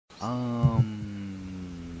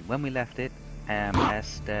When we left it,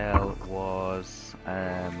 Estelle was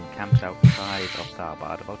camped outside of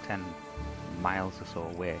Tharbad, about 10 miles or so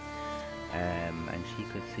away, and she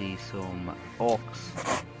could see some orcs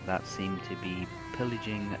that seemed to be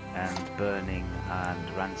pillaging and burning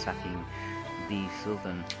and ransacking the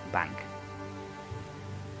southern bank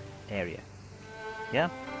area. Yeah?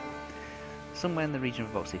 Somewhere in the region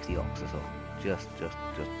of about 60 orcs or so. Just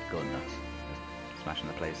going nuts. Just smashing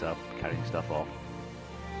the place up, carrying stuff off,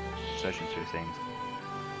 searching through things.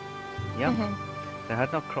 Yeah? They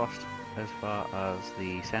had not crossed as far as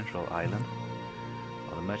the central island,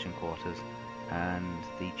 or the merchant quarters, and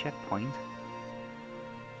the checkpoint,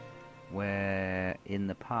 where in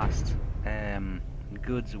the past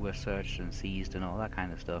goods were searched and seized and all that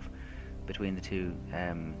kind of stuff between the two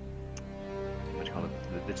what do you call it,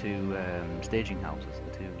 the two staging houses,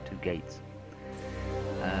 the two gates.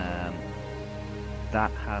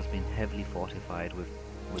 That has been heavily fortified with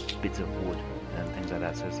bits of wood and things like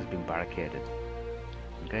that, so it's been barricaded.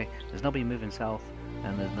 Okay, there's nobody moving south,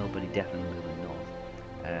 and there's nobody definitely moving north.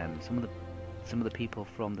 Some of the people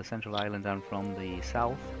from the central island and from the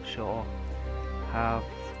south shore have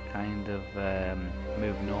kind of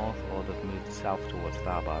moved north, or they've moved south towards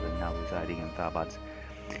Tharbad and now residing in Tharbad's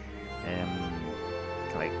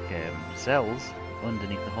cells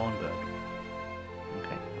underneath the Hornburg.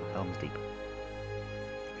 Okay, Helm's Deep.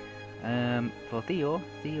 For Theo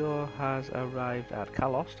has arrived at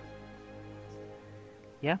Kalost.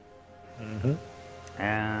 Yeah?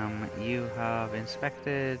 You have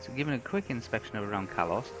given a quick inspection of around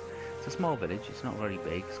Kalost. It's a small village, it's not very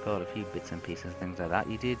big, it's got a few bits and pieces, things like that.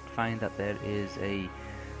 You did find that there is a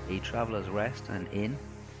traveller's rest, an inn,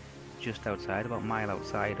 just outside, about a mile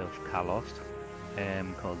outside of Kalost,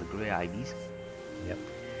 called the Grey Ivies. Yep.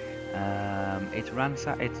 It's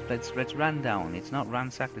ransacked. It's ran down. It's not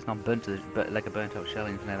ransacked. It's not burnt like a burnt out shell,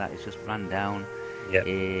 anything like that. It's just ran down. Yep.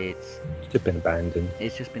 It's just been abandoned.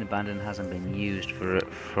 It's just been abandoned. Hasn't been used for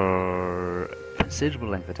a considerable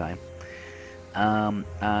length of time.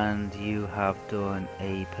 And you have done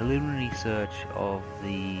a preliminary search of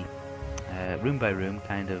the room by room,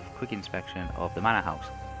 kind of quick inspection of the manor house.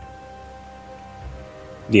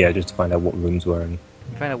 Yeah, just to find out what rooms were and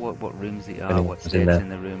find out what rooms they are, what states in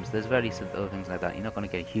the rooms. There's various other things like that. You're not going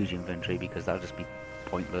to get a huge inventory because that'll just be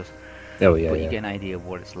pointless. Oh yeah. But you get an idea of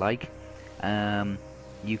what it's like.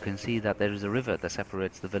 You can see that there is a river that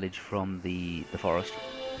separates the village from the forest,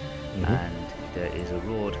 and there is a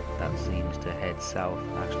road that seems to head south.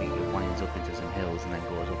 Actually, it winds up into some hills and then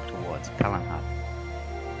goes up towards Calenhad.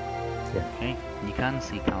 Yeah. Okay, you can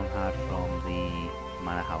see Calenhad from the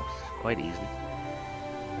manor house quite easily.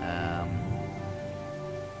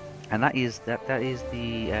 And that is the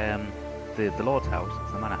Lord's house.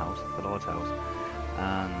 It's the manor house, the Lord's house,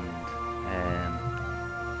 and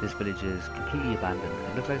this village is completely abandoned.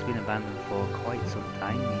 It looks like it's been abandoned for quite some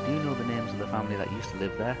time. You do know the names of the family that used to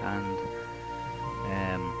live there, and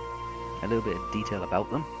a little bit of detail about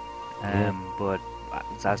them. But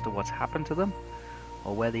as to what's happened to them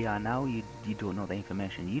or where they are now, you don't know the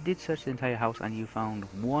information. You did search the entire house, and you found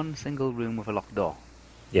one single room with a locked door.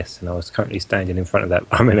 Yes, and I was currently standing in front of that.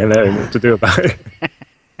 I'm in a know what to do about it.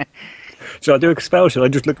 Should I do a spell? Should I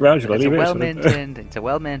just look around? Should I leave it? It's a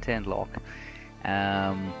well-maintained lock,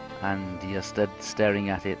 and you're staring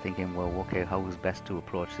at it, thinking, "Well, okay, how is best to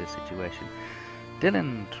approach this situation?"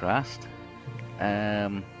 Dylan Trask,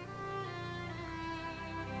 kind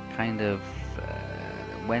of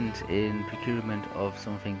went in procurement of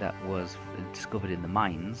something that was discovered in the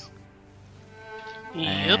mines.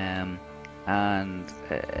 Yep. And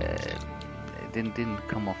it didn't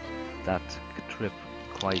come off that trip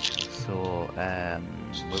quite so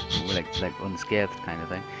like unscathed kind of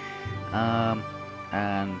thing,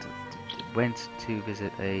 and went to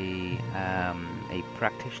visit a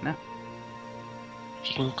practitioner. If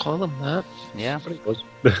you can call them that. Yeah, What it was.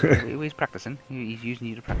 he's practicing. He's using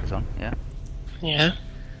you to practice on. Yeah. Yeah.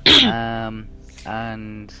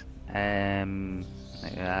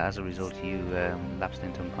 As a result, you lapsed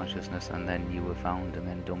into unconsciousness, and then you were found, and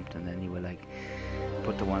then dumped, and then you were like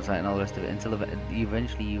put to one side, and all the rest of it. Until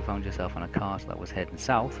eventually, you found yourself on a cart that was heading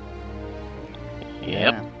south.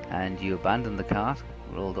 Yep. Yeah, and you abandoned the cart,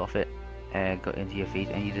 rolled off it, got into your feet,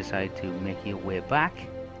 and you decided to make your way back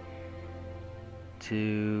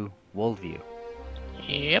to Waldview.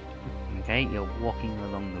 Yep. Okay, you're walking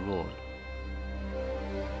along the road.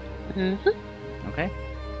 Okay.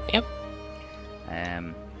 Yep.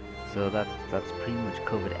 So that's pretty much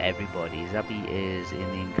covered everybody. Zabi is in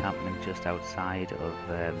the encampment just outside of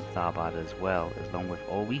Tharbad as well, along with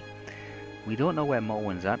Orwi. We don't know where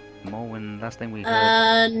Morwen's at. Morwen, last thing we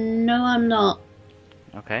heard. No, I'm not.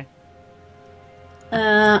 Okay.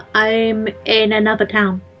 I'm in another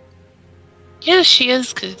town. Yeah, she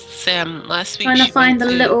is, because last week Trying to find the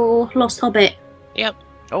little lost hobbit. Yep.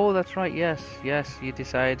 Oh, that's right. Yes. You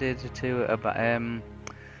decided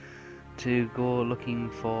to go looking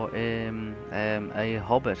for a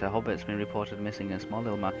hobbit. A hobbit's been reported missing in a small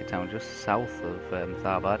little market town just south of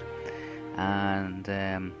Tharbad, and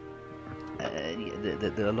a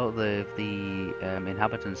lot of the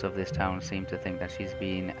inhabitants of this town seem to think that she's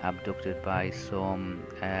been abducted by some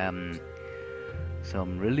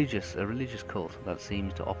religious cult that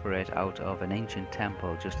seems to operate out of an ancient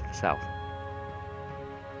temple just to the south.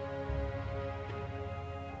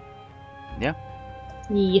 Yeah?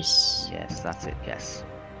 Yes. Yes, that's it, yes.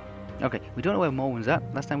 Okay, we don't know where Morwen's at.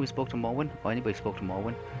 Last time we spoke to Morwen, or anybody spoke to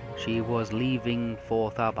Morwen, she was leaving for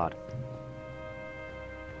Tharbad.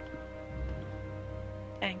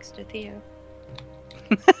 Thanks to Theo.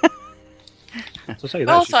 So say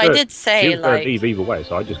that, Also, I did say, she was like... leave either way,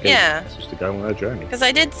 so I just gave her a message to go on her journey. Because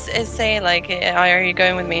I did say, like, are you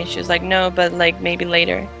going with me? And she was like, no, but, like, maybe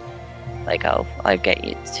later. Like, I'll get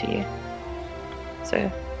you to you.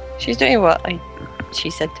 So, she's doing what she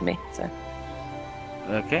said to me, so...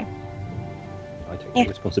 Okay. I take the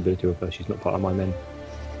responsibility of her, she's not part of my men.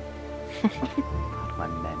 My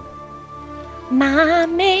men. My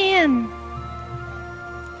man!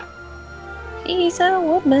 She's a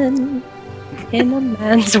woman in a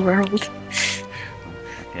man's world.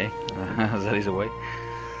 Okay, that is away.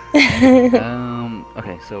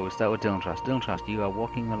 Okay, so we'll start with Dylan Trask. Dylan Trask, you are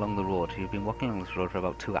walking along the road. You've been walking along this road for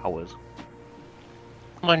about 2 hours.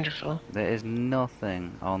 Wonderful. There is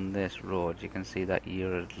nothing on this road. You can see that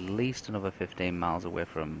you're at least another 15 miles away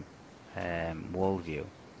from Worldview.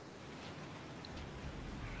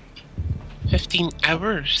 15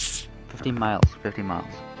 hours. 15 miles. 15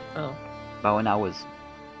 miles. Oh. About an hour's.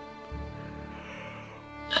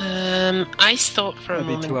 I stopped for a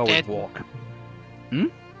moment. 2 hours dead. walk.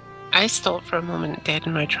 I stopped for a moment dead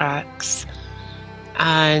in my tracks,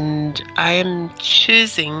 and I am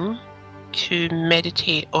choosing to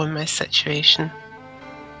meditate on my situation.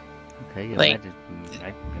 Okay, you're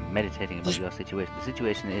meditating about your situation. The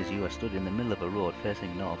situation is you are stood in the middle of a road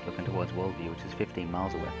facing north, looking towards Worldview, which is 15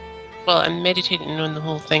 miles away. Well, I'm meditating on the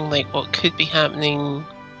whole thing, like what could be happening,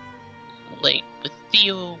 like with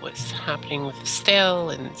Theo, what's happening with Estelle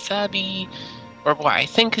and Sabi, or what I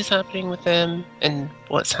think is happening with them, and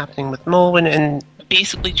what's happening with Morwen, and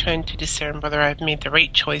basically trying to discern whether I've made the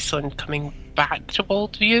right choice on coming back to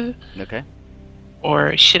Worldview, Okay.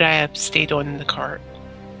 or should I have stayed on the cart.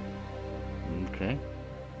 Okay.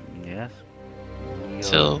 Yes. You're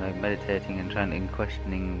So- meditating and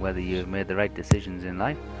questioning whether you've made the right decisions in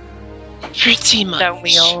life. Pretty much. Don't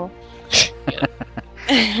we all?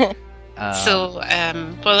 So,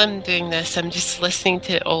 while I'm doing this, I'm just listening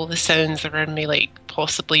to all the sounds around me, like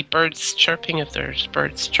possibly birds chirping, if there's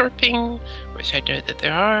birds chirping, which I doubt that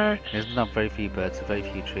there are. There's not very few birds, very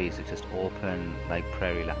few trees. It's just open, like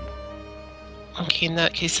prairie land. Okay, in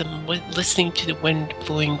that case, I'm listening to the wind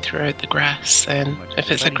blowing throughout the grass, and Much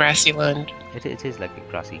if it's a very- grassy land. It is like a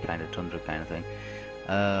grassy kind of tundra kind of thing.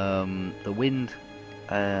 The wind,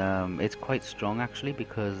 it's quite strong actually,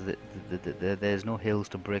 because there's no hills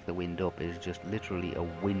to break the wind up. It's just literally a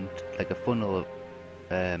wind, like a funnel of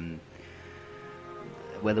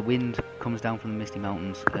where the wind comes down from the Misty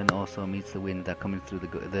Mountains and also meets the wind that comes through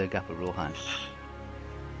the Gap of Rohan.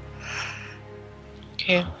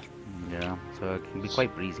 Okay. Yeah, so it can be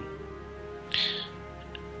quite breezy.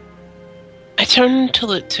 I turned to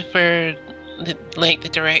look to where, the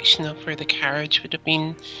direction of where the carriage would have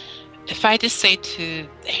been. If I decide to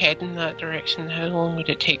head in that direction, how long would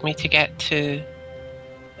it take me to get to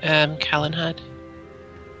Calenhad?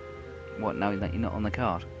 What, now that you're not on the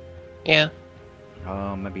cart? Yeah.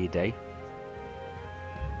 Oh, maybe a day.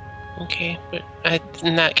 Okay, but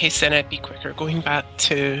in that case, then I'd be quicker going back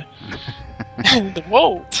to the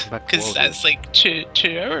Wold, Back to because Wold, that's like two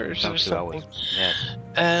hours About or 2 something. hours.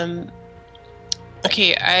 Yes.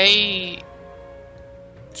 Okay, I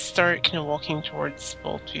start kind of walking towards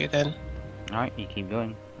Worldview then. Alright, you keep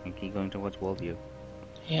going. You keep going towards Worldview.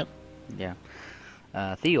 Yep. Yeah.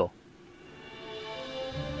 Theo,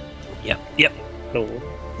 Yep. No.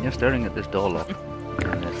 you're staring at this door lock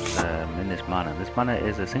in this manor. This manor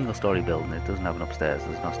is a single-story building. It doesn't have an upstairs.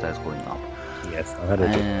 There's no stairs going up. Yes, I had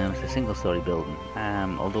a It's a single-story building.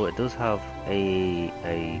 Although it does have a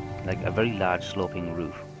very large sloping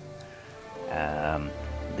roof.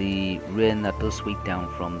 The rain that does sweep down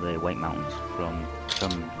from the White Mountains, from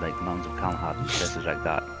like the mountains of Calnhad and places like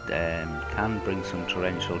that, can bring some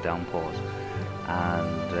torrential downpours,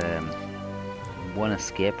 and one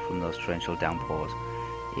escape from those torrential downpours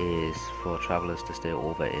is for travellers to stay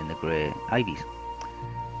over in the grey ivies.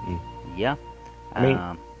 Yeah. I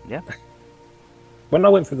mean, yeah. When I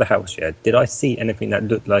went through the house, did I see anything that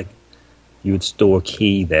looked like you would store a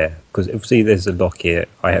key there? Because obviously there's a lock here.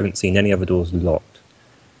 I haven't seen any other doors locked.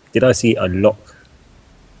 Did I see a lock,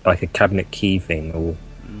 like a cabinet key thing, or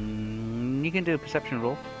you can do a perception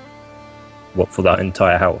roll. what, for that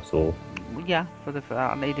entire house, or? Yeah, for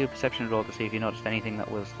you do a perception roll to see if you noticed anything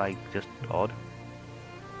that was like just odd.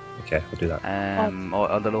 Okay, I'll do that.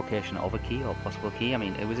 Or the location of a key or possible key. I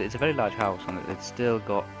mean, it's a very large house, and it's still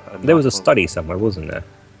got. There was a study somewhere, wasn't there?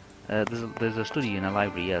 There's a study in a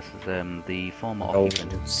library. Yes, the former Oh,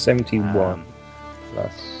 occupant. 71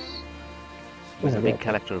 plus. Was a big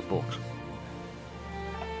collector of books.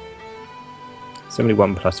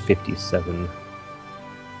 71 plus 57.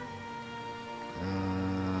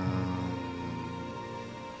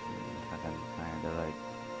 If I can find the right.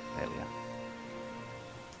 There we are.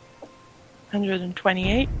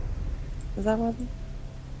 128. Is that what?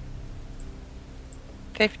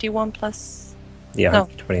 51 plus. Yeah, No.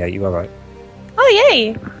 28. You are right. Oh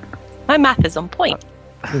yay! My math is on point.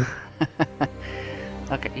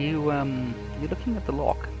 Okay, you're looking at the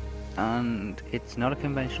lock, and it's not a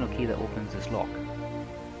conventional key that opens this lock.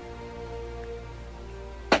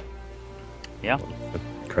 Yeah.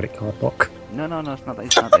 A credit card lock. No, it's not.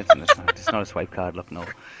 It's not a swipe card lock. No,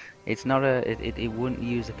 it's not a. It wouldn't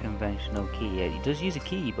use a conventional key. It does use a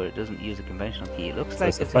key, but it doesn't use a conventional key. It looks So like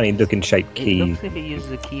it's a funny looking shaped It key. looks like it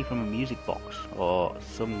uses a key from a music box or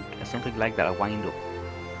something like that. A wind up.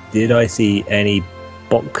 Did I see any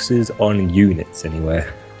boxes on units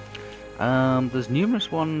anywhere? There's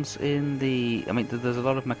numerous ones in the. I mean, there's a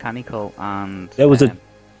lot of mechanical and. There was a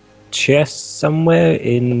chest somewhere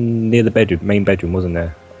near the main bedroom, wasn't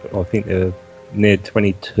there? I think near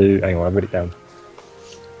 22. Hang on, I wrote it down.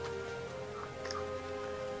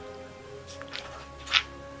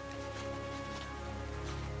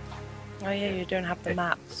 Oh yeah, you don't have the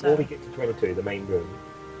map. Before So we get to 22, the main room.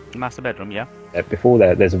 master bedroom. Yeah. Before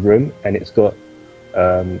that, there's a room, and it's got.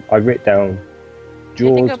 I wrote down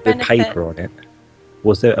drawers of with benefit- paper on it.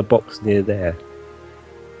 Was there a box near there?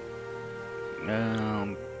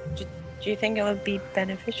 do you think it would be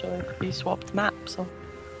beneficial if we swapped maps? Or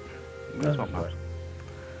That's what matters.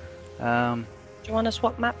 Do do you want to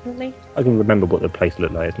swap map with me? I can remember what the place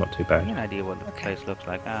looked like. It's not too you have bad. an idea what the Okay. place looks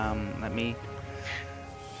like? Let me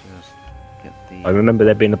just get the. I remember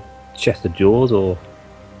there being a chest of drawers or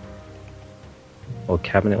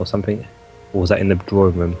cabinet or something. Or was that in the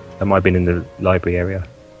drawing room? That might have been in the library area.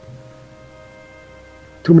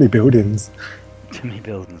 Too many buildings. Too many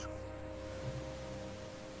buildings.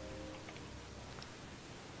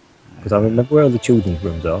 Because I remember where all the children's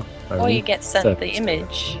rooms are. Or you get sent the Surface.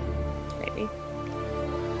 image, maybe.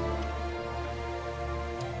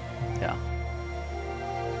 Yeah.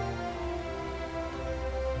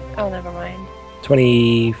 Oh, never mind.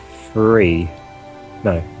 23.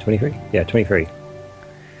 No, 23? Yeah, 23.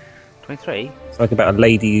 23. It's like about a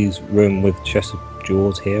lady's room with chest of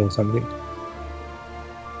drawers here or something.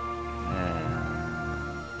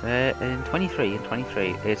 In 23,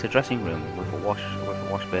 it's a dressing room with a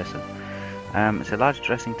wash basin. It's a large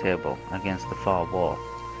dressing table against the far wall.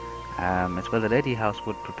 It's where the lady house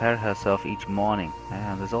would prepare herself each morning.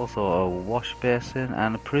 There's also a wash basin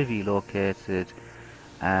and a privy located,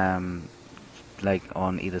 like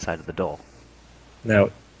on either side of the door. Now,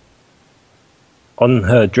 on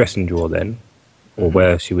her dressing drawer then, or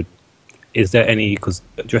where she would... Is there any... Because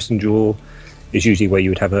dressing drawer is usually where you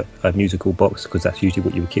would have a musical box, because that's usually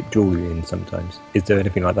what you would keep jewellery in sometimes. Is there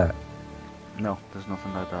anything like that? No, there's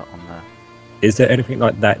nothing like that on there. Is there anything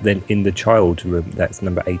like that then in the child's room that's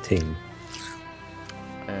number 18?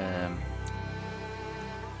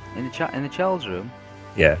 In the child's room,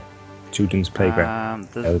 Yeah, children's playground.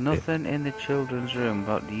 there's Okay. nothing in the children's room,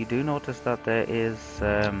 but you do notice that there is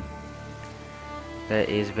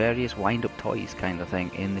various wind-up toys kind of thing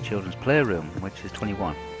in the children's playroom, which is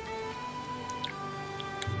 21.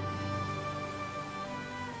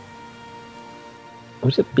 It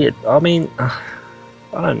was a bit... I mean, I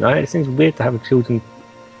don't know. It seems weird to have a children's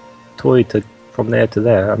toy from there to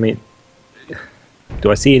there. I mean, do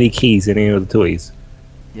I see any keys in any of the toys?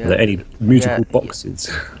 Yeah, Are there any musical yeah, boxes?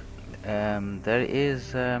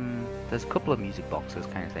 there's a couple of music boxes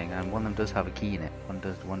kind of thing, and one of them does have a key in it.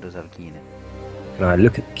 One does have a key in it. Can I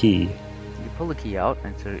look at the key? You pull the key out,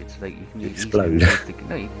 and it's like you can Explode.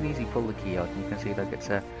 No, you can easily pull the key out, and you can see like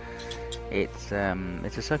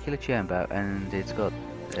it's a circular chamber, and it's got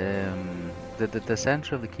the the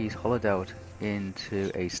center of the key is hollowed out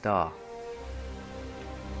into a star.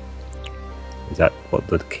 Is that what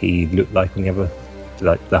the key looked like on the other,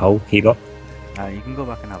 like the whole key lock? You can go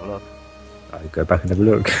back and have a look. I go back and have a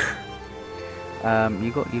look.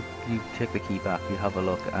 You take the key back, you have a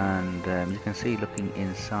look, and you can see looking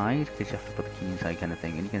inside, because you have to put the key inside kind of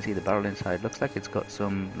thing, and you can see the barrel inside looks like it's got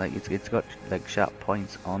some, like it's got like sharp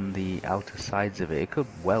points on the outer sides of it. It could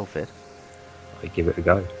well fit. I give it a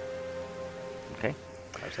go. Okay.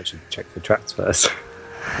 Perhaps I should check for tracks first.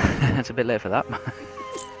 It's a bit late for that.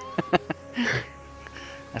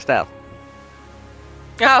 Estelle.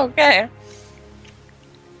 Oh, okay.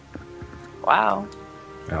 Wow.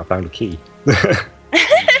 I found a key.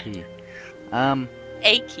 Key. A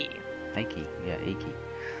key. A key. Yeah, a key.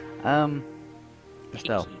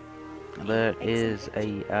 Estelle. There is a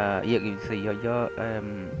you can see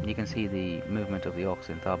you can see the movement of the orcs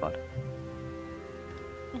in Tharbad.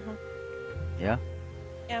 Mhm. Yeah?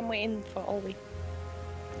 Yeah, I'm waiting for Ollie.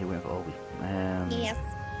 You went for Olby. Yes.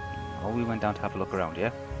 Olby went down to have a look around,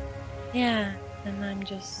 yeah? Yeah, and I'm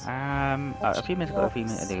just. A few minutes ago, I think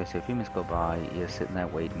a few minutes go by, you're sitting there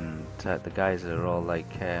waiting. The guys are all like,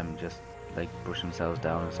 just like brushing themselves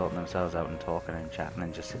down and sorting themselves out and talking and chatting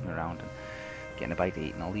and just sitting around and getting a bite to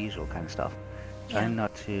eat and all the usual kind of stuff. Trying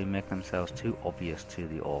not to make themselves too obvious to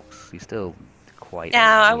the orcs. You're still quite.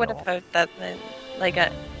 Yeah, I way would have off. hoped that, like,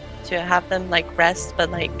 to have them like rest, but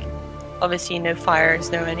like, obviously no fires,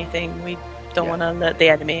 no anything. We don't Yeah. want to let the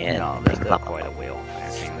enemy in. No, they're still quite a way off. I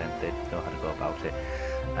think they know how to go about it.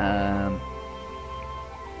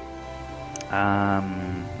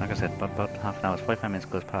 Like I said, about half an hour, 45 minutes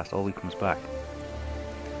goes past. Ollie comes back,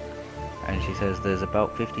 and she says there's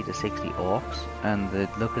about 50 to 60 orcs, and they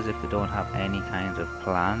look as if they don't have any kind of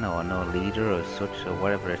plan or no leader or such or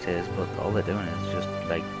whatever it is. But all they're doing is just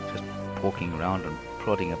poking around and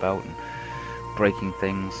prodding about and breaking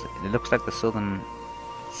things. It looks like the southern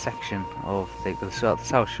section of the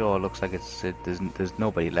south shore looks like there's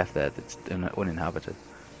nobody left there that's uninhabited.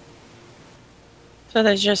 So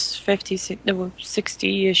there's just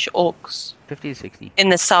 60-ish orcs 50 to 60 in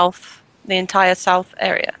the south, the entire south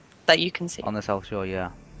area that you can see. on the south shore,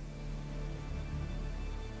 yeah.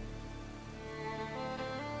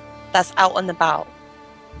 That's out and about,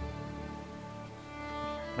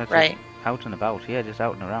 That's right? just out and about, yeah, just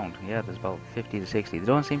out and around. Yeah, there's about 50 to 60. They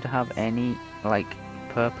don't seem to have any like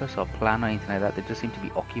purpose or plan or anything like that. They just seem to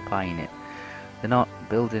be occupying it. They're not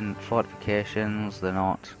building fortifications. They're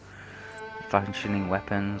not fashioning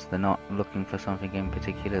weapons. They're not looking for something in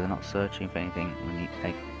particular. They're not searching for anything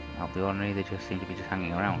like out of the ordinary. They just seem to be just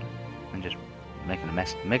hanging around and just making a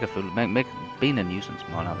mess, being a nuisance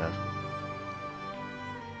more than others.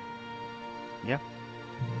 Yeah.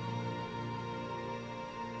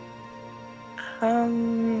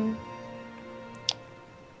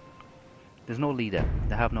 There's no leader.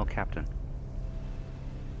 They have no captain.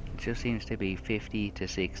 It just seems to be 50 to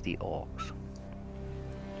 60 orcs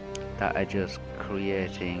that are just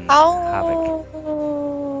creating havoc.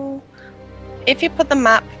 How? If you put the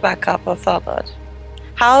map back up of Tharbad,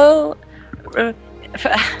 how? What have I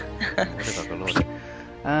got loaded?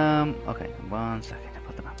 Okay, 1 second. I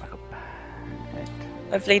put the map back up.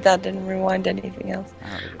 Hopefully that didn't rewind anything else.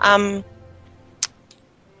 Oh,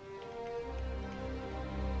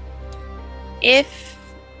 If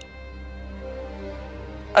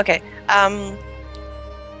okay,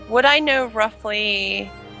 would I know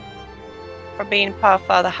roughly, for being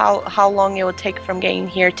Pathfinder, how long it would take from getting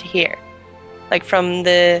here to here, like from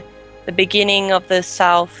the beginning of the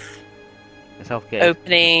south the south gate.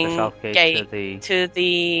 opening The south gate gate to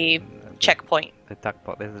the checkpoint? The tuck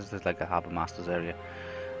pot. This is like a harbour master's area.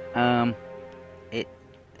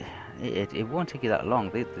 It won't take you that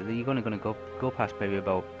long. You're only going to go past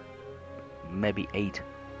maybe 8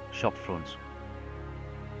 shop fronts.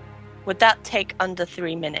 Would that take under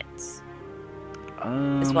 3 minutes?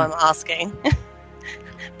 Is what I'm asking.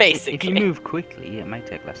 Basically. If you move quickly, it might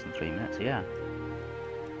take less than 3 minutes. Yeah.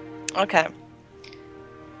 Okay.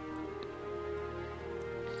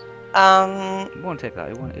 It won't take that.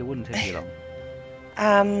 It wouldn't take you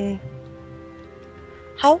long.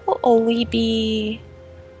 How will Oli be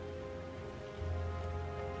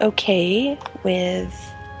okay with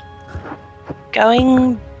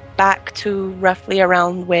going back to roughly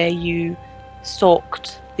around where you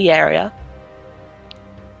stalked the area?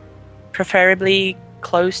 Preferably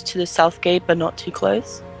close to the south gate, but not too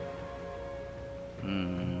close.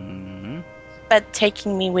 Mm-hmm. But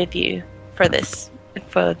taking me with you for this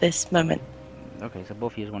moment. Okay, so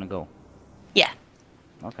both of you want to go. Yeah.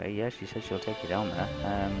 Okay, yeah, she said she'll take you down there.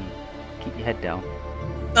 Keep your head down.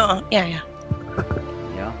 Oh, yeah.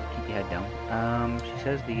 Yeah, keep your head down. She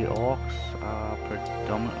says the orcs are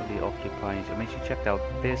predominantly occupying. I mean, she checked out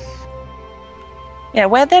this. Yeah,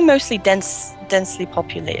 where they're mostly densely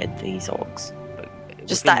populated, these orcs.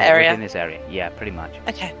 Just that area? Within this area, yeah, pretty much.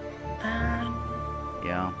 Okay.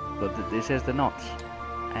 Yeah, but this says the knots.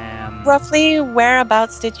 Roughly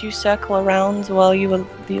whereabouts did you circle around while you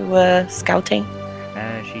were scouting?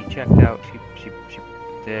 She checked out. She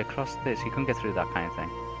across this. You couldn't get through that kind of thing.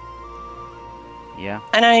 Yeah.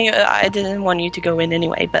 I know I didn't want you to go in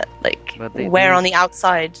anyway, but like, where on the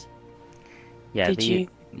outside? Yeah. Did you?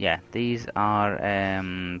 Yeah, these are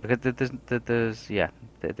because there's yeah.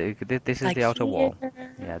 This is Like the outer wall. here,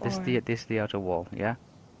 Yeah, this or- is the outer wall. Yeah.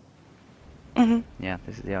 Mhm. Yeah,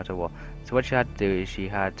 this is the outer wall. So what she had to do is she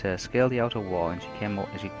had to scale the outer wall, and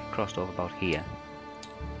she crossed over about here.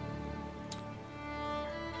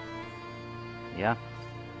 Yeah,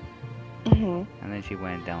 Mhm. and then she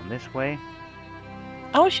went down this way.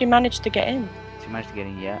 Oh, she managed to get in. She managed to get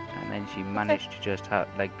in, yeah, and then she managed to just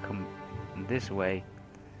come this way.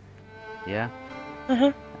 Yeah,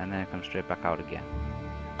 Uh-huh. and then come straight back out again.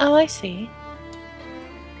 Oh, I see.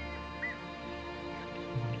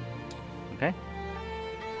 Okay.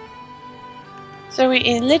 So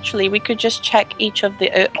we could just check each of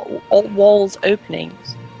the walls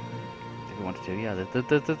openings. If you wanted to, yeah.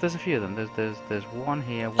 There's a few of them. There's one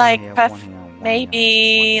here, one Like, here, perf- one here, one Maybe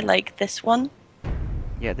here, one here. like this one.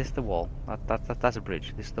 Yeah, this is the wall. That's a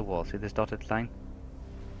bridge. This is the wall. See this dotted line?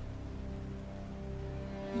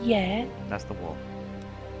 Yeah. That's the wall.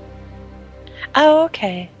 Oh,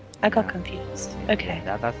 okay. I got Yeah. confused. Yeah, Okay.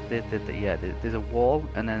 yeah, that's yeah. There's a wall,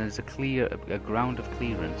 and then there's a ground of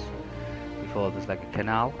clearance before there's like a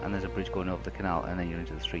canal, and there's a bridge going over the canal, and then you're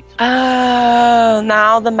into the streets. Oh,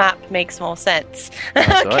 now the map makes more sense.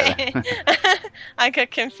 That's Okay. right. I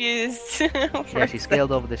got confused. Yeah, she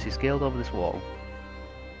scaled over this. She scaled over this wall.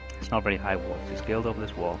 It's not a very high wall. She scaled over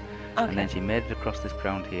this wall, and then Okay. she made it across this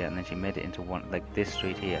ground here, and then she made it into one like this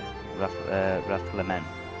street here, Rathlemen.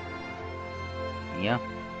 Yeah.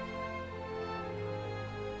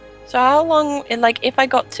 So how long, like, if I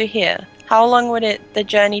got to here, how long would the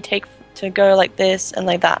journey take to go like this and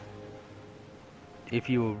like that? If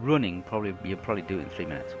you were running, you'd probably do it in 3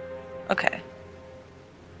 minutes. Okay.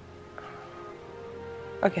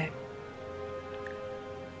 Okay.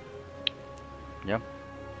 Yeah.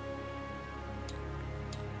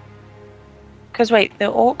 Because wait, the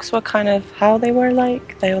orcs were kind of how they were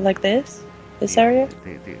like? They were like this area?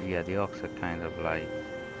 Yeah, the orcs are kind of like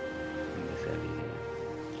in this area here.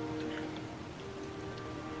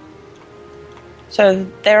 So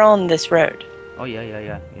they're on this road. Oh yeah.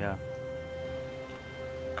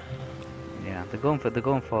 Yeah, they're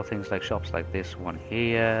going for things like shops like this one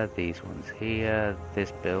here, these ones here,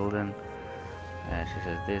 this building. She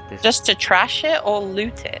says this. Just to trash it or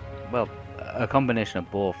loot it? Well, a combination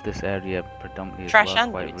of both. This area predominantly is Trash well,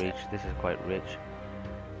 and quite loot rich. it. This is quite rich.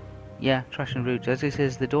 Yeah, trash and root. As he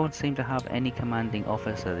says, they don't seem to have any commanding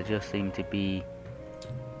officer. They just seem to be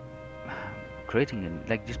creating,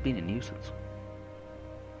 just being a nuisance.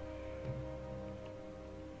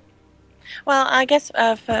 Well, I guess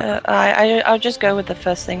I'll just go with the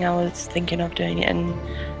first thing I was thinking of doing, and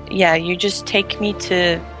yeah, you just take me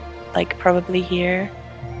to, like, probably here,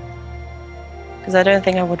 because I don't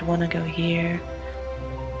think I would want to go here.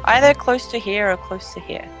 Either close to here or close to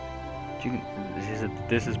here.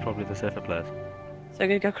 This is probably the safer place. So I'm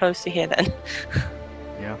gonna go close to here then,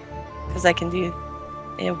 Yeah. because I can do.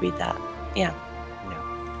 It'll be that. Yeah.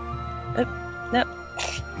 Yeah. No.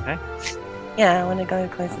 Okay. Yeah, I want to go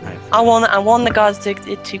close. Okay, so- I want the guards to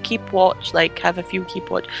keep watch, like have a few keep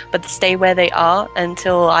watch, but to stay where they are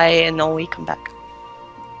until I and Ollie come back.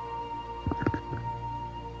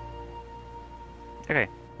 Okay.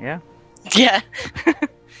 Yeah. Yeah.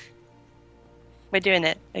 We're doing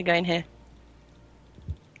it. We're going here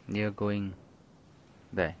You're going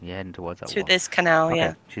there. You're heading towards that to wall. this canal. Okay.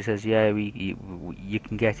 Yeah. She says, "Yeah, you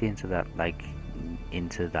can get into that,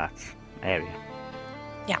 into that area."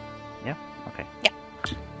 Yeah. Yeah. Okay. Yeah.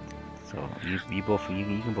 So you can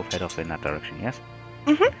both head off in that direction. Yes.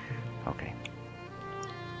 Mhm. Okay.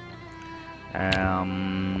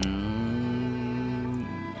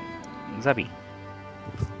 Zabi.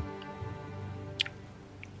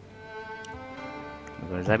 We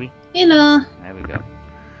go to Zabi. Hello. There we go.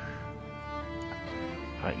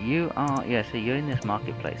 Right, you are, so you're in this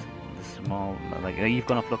marketplace. The small, you've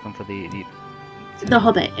gone off looking for the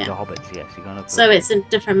Hobbit, yeah. The hobbits, yes. You're gonna. So it's a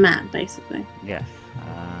different map, basically. Yes.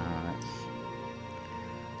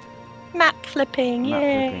 Map flipping. Map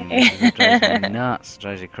Yay. flipping. It drives me nuts.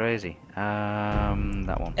 Drives you crazy.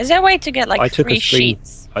 That one. Is there a way to get like I took a 3 screen-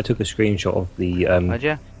 sheets? I took a screenshot of the Did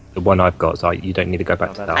you? the one I've got, so you don't need to go back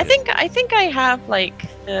Oh, to that's that. I think I have like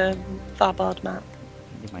the Tharbad map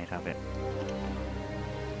You might have it.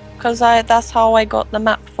 because that's how I got the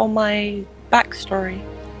map for my backstory.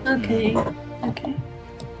 Okay. Okay.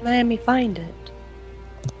 Let me find it.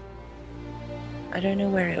 I don't know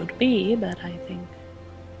where it would be, but I think.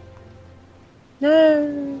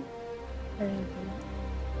 No.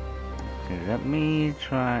 Okay, let me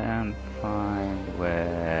try and find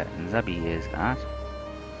where Zabi is at.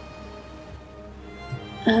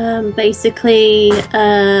 Basically,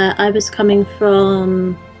 I was coming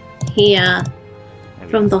from here, There we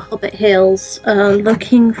from are. the Hobbit Hills,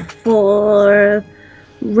 looking for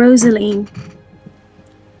Rosaline,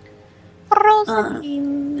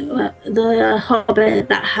 the Hobbit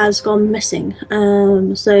that has gone missing.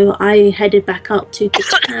 So I headed back up to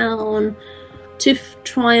the town to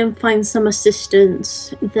try and find some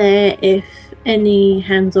assistance there if any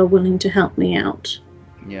hands are willing to help me out.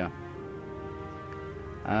 Yeah.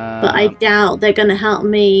 But I doubt they're gonna help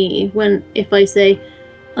me if I say,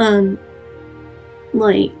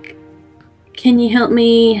 like, can you help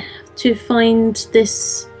me to find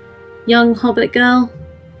this young Hobbit girl?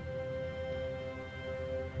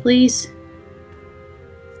 Please?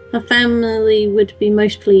 Her family would be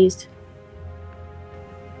most pleased.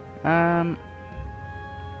 Yeah,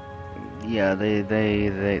 they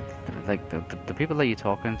like the people that you're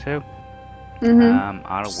talking to Mm-hmm.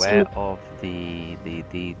 are aware of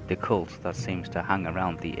the cult that seems to hang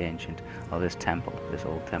around the ancient or this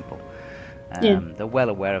old temple. Yeah. They're well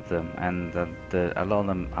aware of them, and a lot of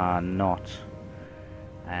them are not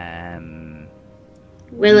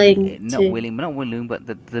Willing not willing, but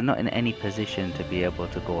they're not in any position to be able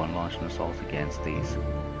to go and launch an assault against these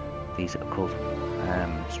occult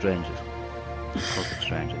strangers, occultic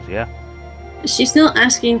strangers. Yeah. She's not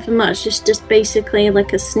asking for much, it's just basically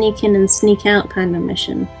like a sneak in and sneak out kind of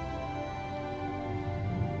mission.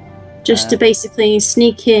 Just to basically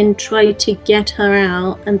sneak in, try to get her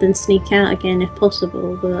out, and then sneak out again if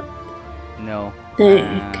possible, but No.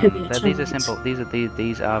 there could be a These are chance. simple.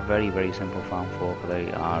 These are very, very simple farm folk.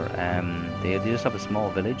 They are. They just have a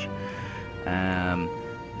small village.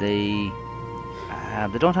 They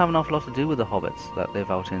don't have an awful lot to do with the hobbits that live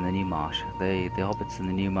out in the New Marsh. The hobbits in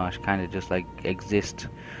the New Marsh kind of just like exist,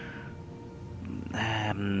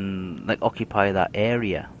 like occupy that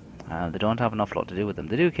area. They don't have an awful lot to do with them.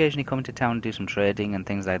 They do occasionally come into town and do some trading and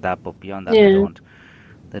things like that, but beyond that, Yeah.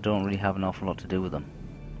 they don't really have an awful lot to do with them.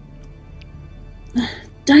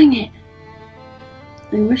 Dang it!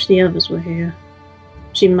 I wish the others were here.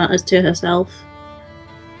 She mutters to herself.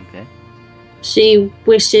 Okay. She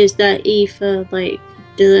wishes that either, like,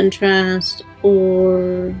 Dylan Trask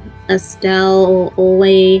or Estelle or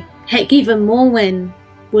Olwe, heck, even Morwen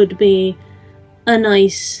would be a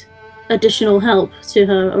nice additional help to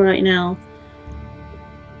her right now.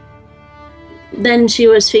 Then she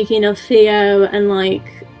was speaking of Theo, and,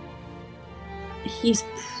 like, he's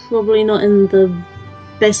probably not in the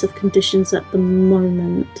best of conditions at the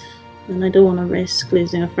moment, and I don't want to risk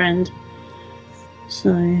losing a friend.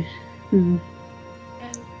 So,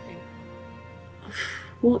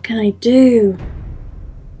 what can I do?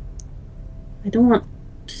 I don't want...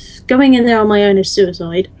 Going in there on my own is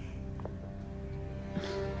suicide.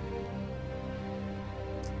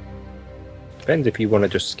 Depends if you want to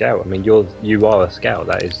just scout. I mean, you are a scout.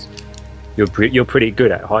 That is, you're pretty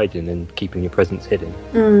good at hiding and keeping your presence hidden.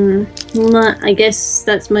 Well, I guess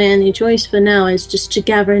that's my only choice for now, is just to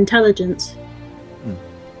gather intelligence.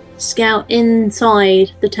 Scout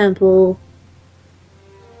inside the temple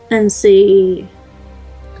and see.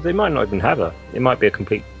 Because they might not even have her. It might be a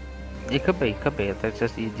complete. It could be. It's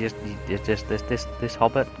just this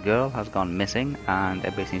hobbit girl has gone missing, and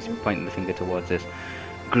everybody seems to be pointing the finger towards this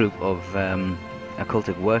group of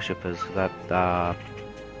occultic worshippers that are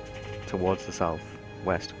towards the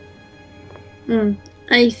southwest.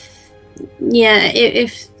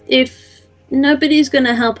 If nobody's going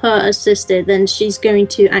to help her assist it, then she's going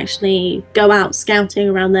to actually go out scouting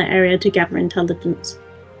around that area to gather intelligence.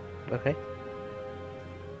 Okay.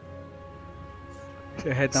 So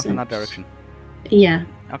head off in that direction. Yeah.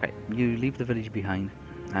 Okay, you leave the village behind,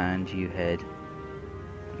 and you head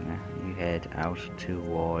out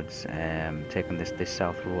towards taking this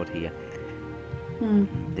south road here.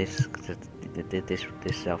 This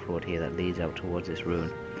south road here that leads out towards this ruin,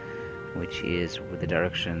 which is with the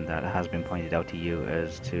direction that has been pointed out to you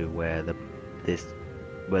as to where the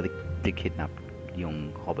kidnapped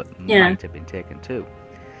young hobbit might have been taken to.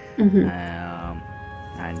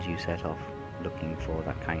 And you set off looking for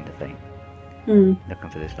that kind of thing. Looking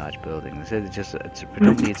for this large building.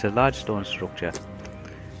 It's a large stone structure.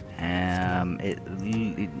 It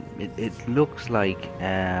looks like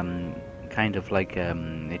kind of like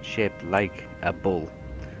it's shaped like a bull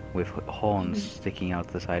with horns sticking out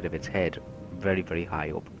the side of its head, very very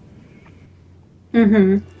high up.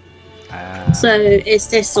 Mhm. So is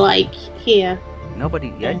this like here?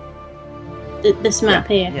 Nobody, yeah, This map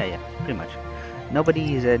here? yeah, pretty much.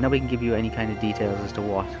 Nobody can give you any kind of details as to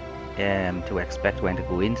what to expect when to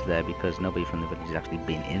go into there, because nobody from the village has actually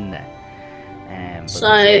been in there. But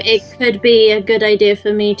So it could be a good idea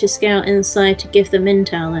for me to scout inside to give them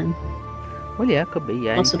intel then. well, yeah, could be,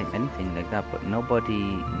 yeah, Awesome. anything like that. But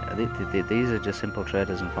nobody. These are just simple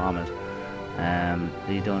traders and farmers.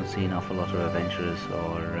 You don't see an awful lot of adventurers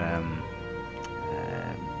or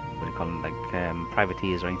what do you call them, like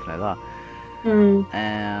privateers or anything like that.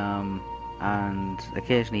 And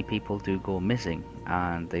occasionally people do go missing,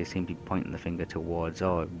 and they seem to be pointing the finger towards,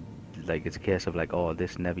 like it's a case of like, oh,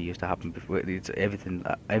 this never used to happen before. It's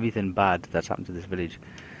everything bad that's happened to this village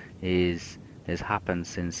has happened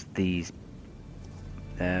since these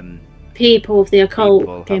People of the people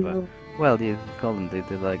occult came have a- over. well, they call them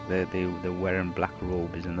they're wearing black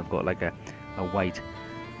robes, and they've got like a white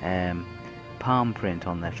palm print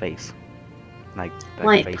on their face, like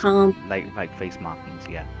White face, palm. like face markings,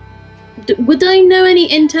 yeah. Would I know any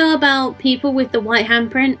intel about people with the white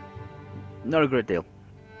handprint? Not a great deal.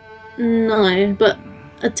 No, but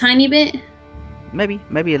a tiny bit. Maybe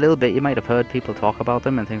a little bit. You might have heard people talk about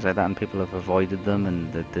them and things like that, and people have avoided them,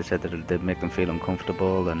 and they said that they'd make them feel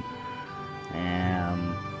uncomfortable and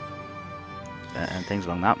things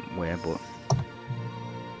along that way. But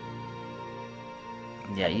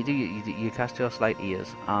yeah, you cast your slight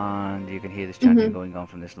ears, and you can hear this chanting going on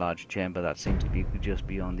from this large chamber that seems to be just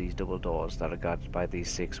beyond these double doors that are guarded by these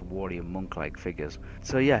 6 warrior monk-like figures.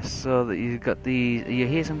 So yes, you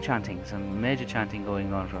hear some chanting, some major chanting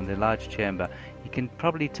going on from the large chamber. You can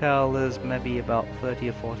probably tell there's maybe about 30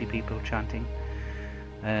 or 40 people chanting.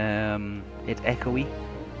 It's echoey.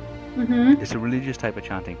 It's a religious type of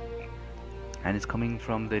chanting, and it's coming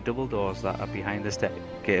from the double doors that are behind the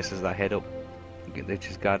staircases that head up, which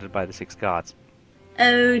is guarded by the 6 guards.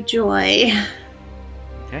 Oh joy.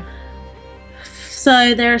 Okay.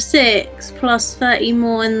 So there are 6 plus 30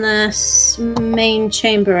 more in this main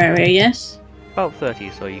chamber area, yes? About 30,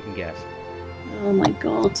 so you can guess. Oh my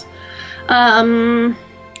god.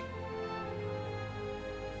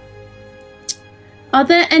 Are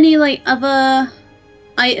there any like other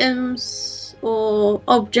items or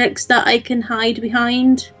objects that I can hide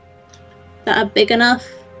behind that are big enough?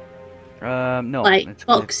 No. Like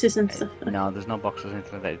boxes and stuff. No, there's no boxes or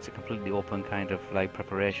anything like that. It's a completely open kind of like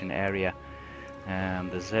preparation area.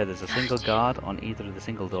 There's a single guard on either of the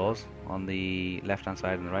single doors. On the left-hand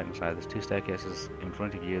side and the right-hand side, there's 2 staircases in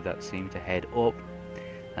front of you that seem to head up.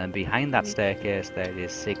 And behind that staircase, there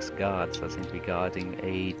is 6 guards that seem to be guarding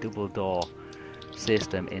a double door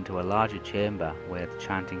system into a larger chamber where the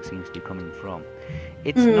chanting seems to be coming from.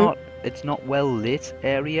 It's not well lit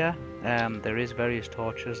area. There is various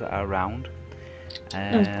torches that are around.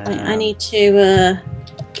 I need to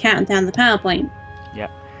count down the PowerPoint. Yeah,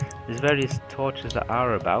 there's various torches that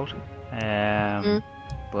are about,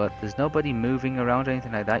 but there's nobody moving around or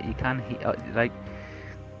anything like that. You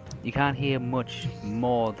can't hear much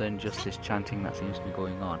more than just this chanting that seems to be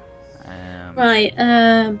going on. Right,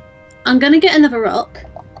 I'm gonna get another rock.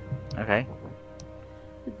 Okay.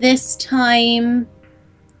 This time,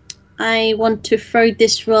 I want to throw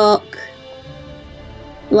this rock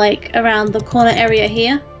like around the corner area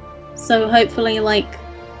here. So hopefully, like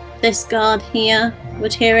this guard here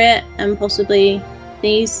would hear it, and possibly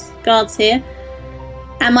these guards here.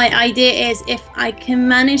 And my idea is, if I can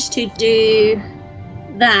manage to do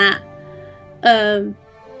that,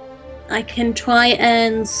 I can try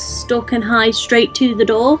and stalk and hide straight to the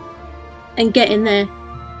door and get in there.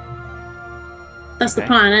 That's the Okay.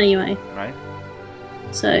 plan anyway. Right.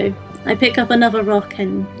 So I pick up another rock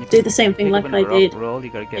and You do the same thing pick like up I another did. rock roll.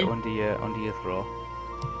 You gotta get Yeah. under your throw.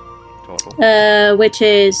 Total. Which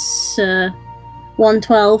is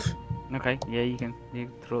 112. Okay. Yeah, you can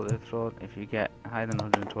throw the throw. If you get higher than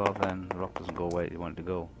 112, then the rock doesn't go where you want it to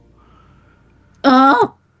go.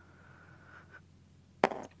 Oh!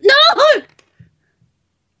 No!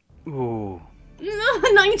 Ooh. No,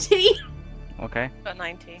 90! Okay. Got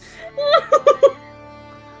 90.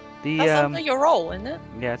 The That's under your roll, isn't it?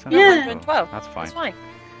 yeah, it's on Yeah. 112. That's fine. That's fine.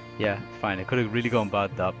 Yeah, it's fine. It could have really gone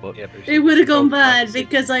bad that, but Yeah, but It would have gone Oh, bad 96.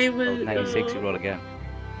 because I was. 96, you roll again.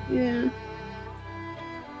 Yeah.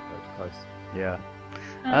 That's close. Yeah.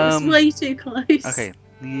 That was way too close. Okay.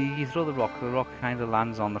 You throw the rock. The rock kind of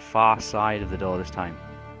lands on the far side of the door this time.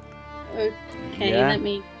 Okay, Yeah. let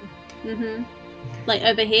me. Like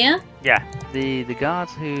over here? Yeah, the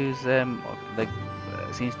guards who's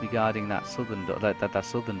seems to be guarding that southern door, that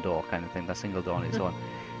southern door kind of thing, that single door on its own.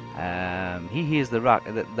 He hears the rock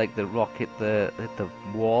hit the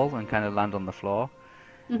wall and kind of land on the floor.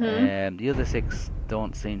 The other 6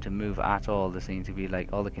 don't seem to move at all. They seem to be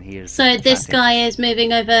like all they can hear is So just the this chanting. guy is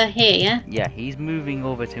moving over here, yeah? Yeah, he's moving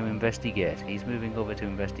over to investigate. He can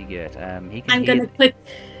I'm hear. gonna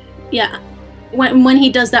yeah. When he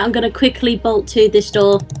does that, I'm gonna quickly bolt to this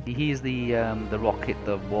door. He hears the rock hit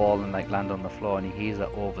the wall and like land on the floor, and he hears it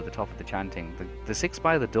over the top of the chanting. The 6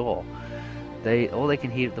 by the door, all they can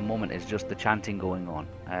hear at the moment is just the chanting going on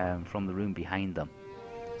from the room behind them.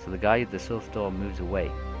 So the guy at the south door moves away.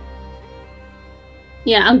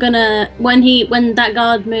 Yeah, I'm gonna when that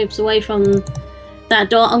guard moves away from that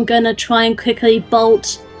door, I'm gonna try and quickly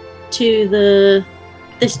bolt to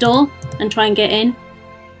this door and try and get in.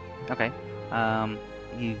 Okay. As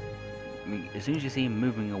soon as you see him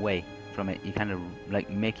moving away from it, you kind of like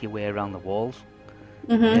make your way around the walls.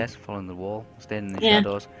 Yes, following the wall, staying in the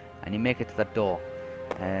shadows, and you make it to that door.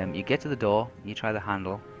 You get to the door, you try the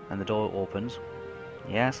handle, and the door opens.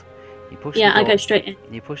 Yes, you push. Yeah, the door, I go straight in.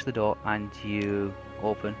 You push the door and you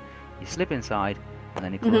open. You slip inside, and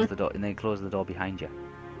then you close the door, and then you close the door behind you.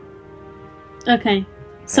 Okay,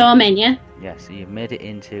 so I'm in, yeah. Yeah, so you've made it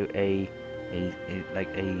into a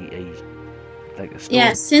store.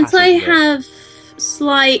 Yeah, since I passageway. have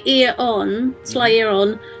slight ear on,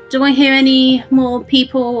 do I hear any more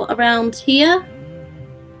people around here?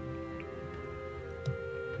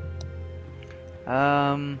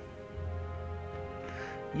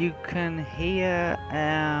 You can hear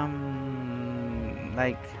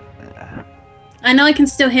I know I can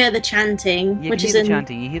still hear the chanting, you which can is hear in. the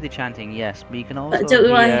chanting. You hear the chanting, yes, but you can also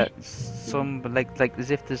do I- hear some like as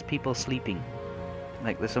if there's people sleeping.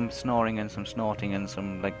 Like there's some snoring and some snorting and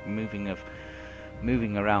some like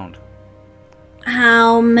moving around.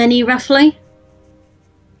 How many roughly?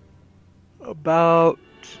 About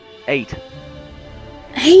 8.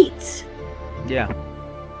 8. Yeah.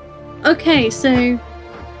 Okay, so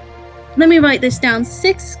let me write this down.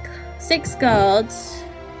 Six guards.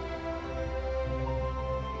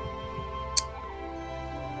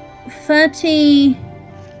 30.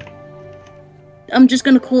 I'm just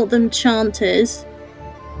going to call them chanters.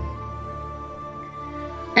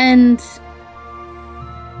 And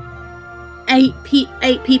 8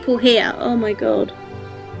 people here. Oh my god.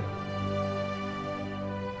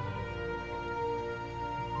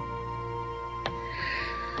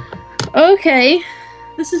 Okay,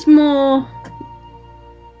 this is more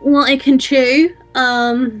what I can chew.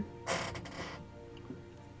 I'm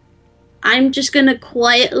just gonna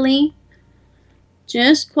quietly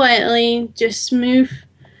just move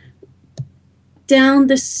down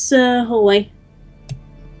this hallway.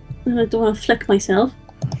 I don't want to flick myself.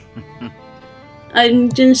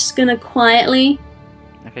 I'm just gonna quietly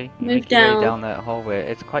Okay, you move make your way down. down that hallway.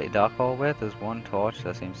 It's quite a dark hallway. There's one torch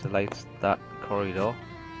that seems to light that corridor.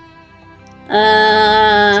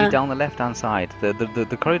 See down the left-hand side.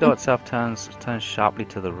 The corridor itself turns sharply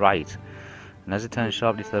to the right, and as it turns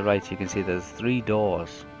sharply to the right, you can see there's 3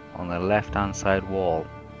 doors on the left-hand side wall.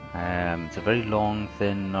 It's a very long,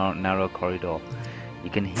 thin, narrow corridor. You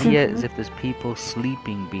can hear as if there's people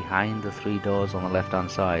sleeping behind the 3 doors on the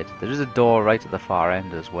left-hand side. There is a door right at the far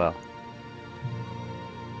end as well.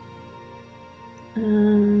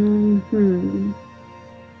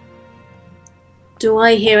 Do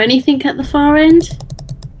I hear anything at the far end?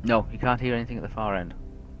 No, you can't hear anything at the far end.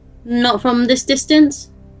 Not from this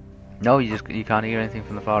distance? No, you can't hear anything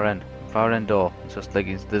from the far end. Far end door. It's just like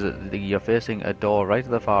you're facing a door right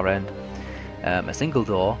at the far end. A single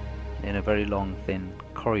door in a very long, thin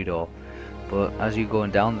corridor. But as you're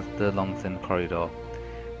going down the long, thin corridor,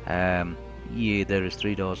 there is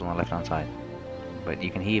 3 doors on the left-hand side. But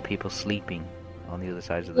you can hear people sleeping on the other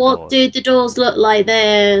sides of the What doors. do the doors look like?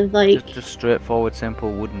 They're like Just straightforward,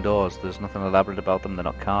 simple wooden doors. There's nothing elaborate about them. They're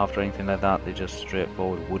not carved or anything like that. They're just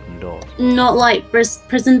straightforward wooden doors. not like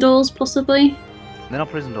prison doors, possibly. They're not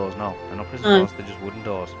prison doors, no. They're not prison Oh. doors. They're just wooden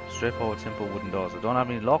doors. Straightforward, simple wooden doors. They don't have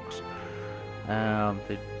any locks.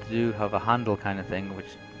 They do have a handle kind of thing,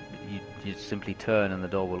 which you simply turn and the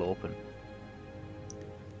door will open.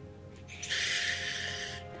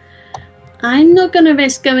 I'm not gonna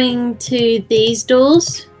risk going to these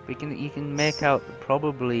doors. You can make out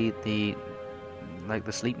probably the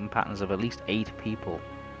sleeping patterns of at least 8 people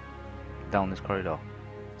down this corridor.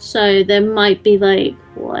 So there might be like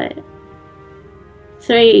what?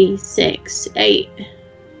 3, 6, 8.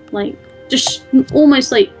 Like just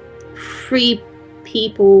almost like 3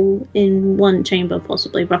 people in one chamber,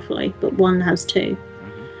 possibly, roughly, but one has 2.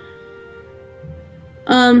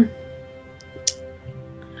 uh,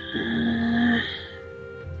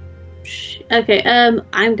 okay.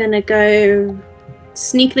 I'm gonna go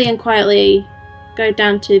sneakily and quietly go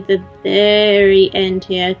down to the very end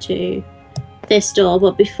here to this door,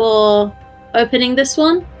 but before opening this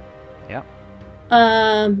one, Yeah.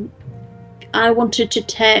 I wanted to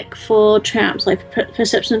check for traps, like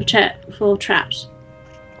perception check for traps.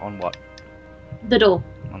 On what? The door.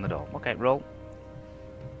 On the door. Okay, roll.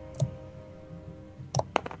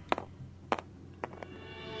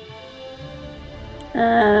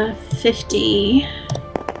 Uh, 50.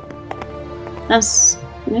 That's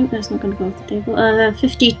no, that's not going to go off the table.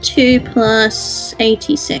 52 plus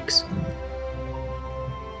 86.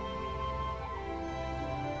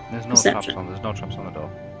 There's no Perception. traps on the door.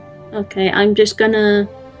 Okay, I'm just gonna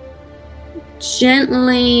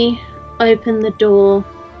gently open the door.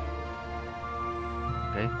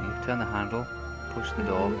 Okay, you turn the handle, push the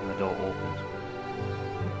door, and the door opens.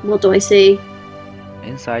 What do I see?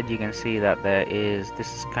 Inside you can see that this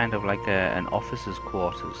is kind of like an officer's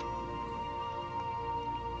quarters.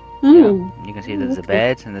 Oh, Yeah. You can see there's a okay.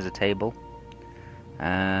 bed and there's a table.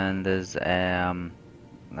 And there's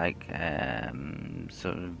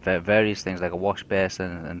various things like a wash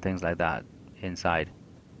basin and things like that inside.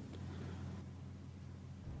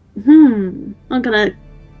 I'm gonna.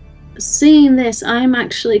 Seeing this, I'm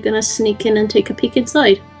actually gonna sneak in and take a peek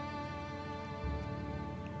inside.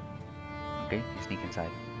 Okay, you sneak inside.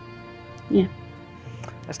 Yeah.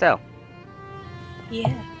 Estelle,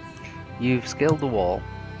 Yeah. you've scaled the wall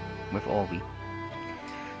with Orby,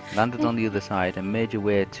 landed on the other side, and made your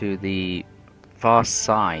way to the far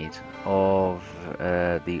side of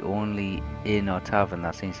the only inn or tavern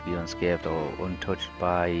that seems to be unscathed or untouched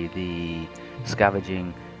by the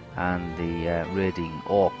scavenging and the raiding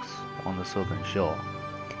orcs on the southern shore.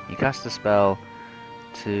 You cast a spell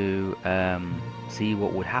to see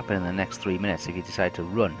what would happen in the next 3 minutes if you decide to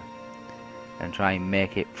run and try and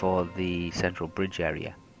make it for the central bridge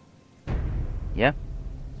area. Yeah?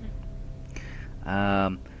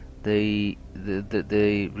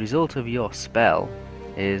 The result of your spell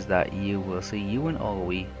is that you will see you and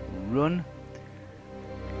Olwe run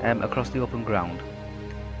across the open ground,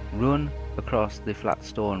 run across the flat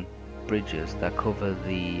stone bridges that cover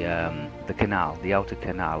the canal, the outer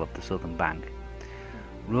canal of the southern bank.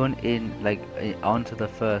 Run in onto the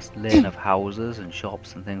first lane of houses and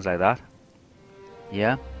shops and things like that.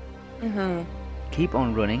 Yeah. Mhm. Keep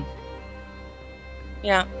on running.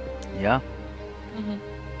 Yeah. Yeah. Mhm.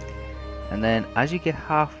 And then as you get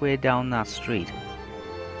halfway down that street,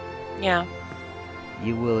 Yeah.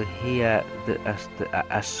 you will hear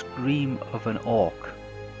a scream of an orc.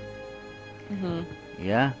 Mhm.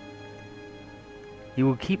 Yeah? You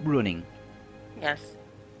will keep running, Yes.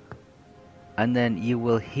 and then you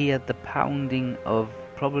will hear the pounding of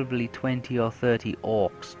probably 20 or 30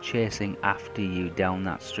 orcs chasing after you down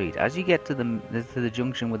that street. As you get to the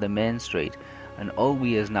junction with the main street, and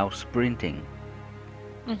Olwe is now sprinting,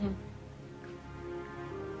 Mhm.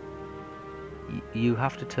 you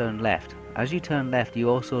have to turn left. As you turn left, you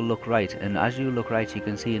also look right, and as you look right, you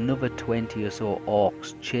can see another 20 or so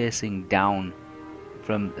orcs chasing down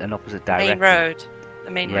from an opposite direction. Main road.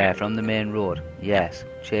 The main Yeah, road. from the main road. Yes,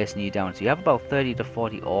 chasing you down. So you have about 30 to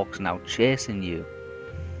 40 orcs now chasing you.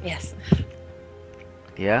 Yes.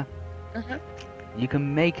 Yeah? Uh-huh. You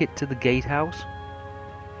can make it to the gatehouse.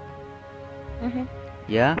 Mhm.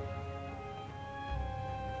 Yeah?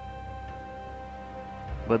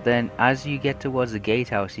 But then as you get towards the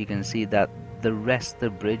gatehouse, you can see that the rest of the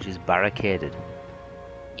bridge is barricaded.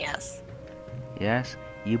 Yes. Yes?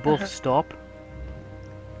 You both Uh-huh. stop.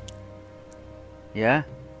 Yeah?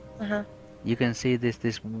 Uh-huh. You can see this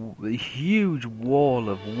huge wall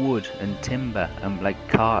of wood and timber and like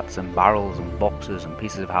carts and barrels and boxes and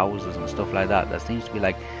pieces of houses and stuff like that seems to be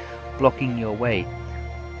like blocking your way.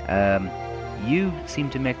 You seem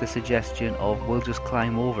to make the suggestion of we'll just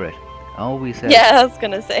climb over it. Always says, Yeah, I was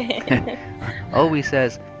gonna say. Always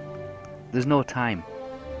says there's no time.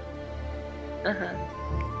 Uh-huh.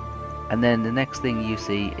 And then the next thing you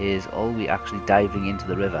see is Olwe actually diving into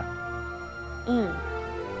the river. Mm.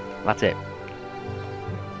 That's it.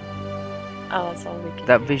 Oh, that's all we can.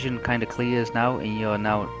 That vision kind of clears now, and you're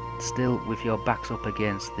now still with your backs up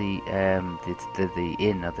against the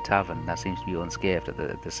inn or the tavern that seems to be unscathed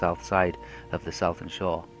at the south side of the southern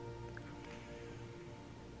shore.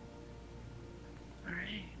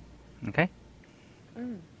 Alright. Okay.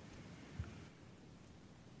 Mm.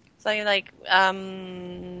 So you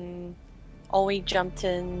Olwe jumped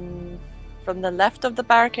in from the left of the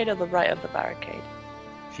barricade or the right of the barricade?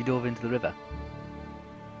 She dove into the river.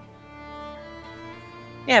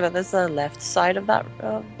 Yeah, but there's the left side of that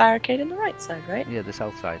barricade and the right side, right? Yeah, the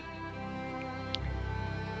south side.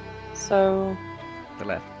 So The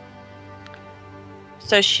left.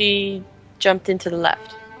 so she jumped into the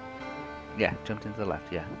left. Yeah, jumped into the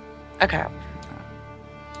left, yeah. Okay.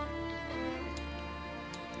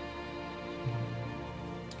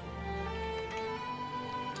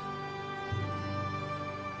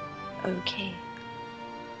 Okay.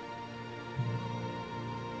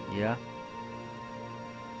 Yeah.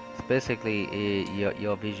 So basically,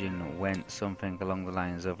 your vision went something along the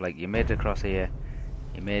lines of like you made it across here,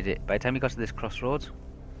 you made it. By the time you got to this crossroads,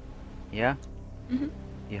 yeah,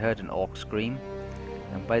 you heard an orc scream,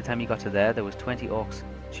 and by the time you got to there was 20 orcs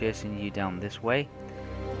chasing you down this way.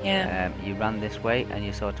 Yeah. You ran this way, and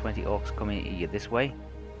you saw 20 orcs coming at you this way.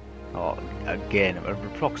 Or again,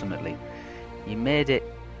 approximately. You made it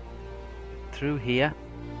through here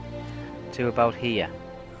to about here.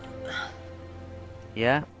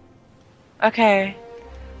 Yeah. Okay.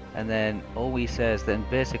 And then Olwe says then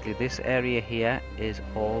basically this area here is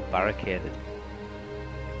all barricaded.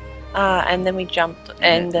 And then we jumped,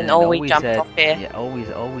 and then Olwe we jumped said, off here. Yeah, always,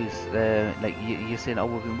 like you're saying, oh,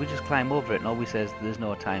 we just climb over it, and Olwe says there's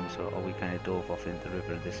no time, so Olwe kind of dove off into the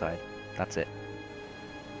river on this side. That's it.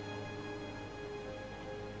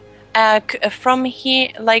 From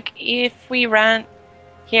here, like if we ran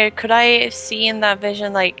here, could I see in that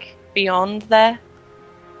vision, like beyond there?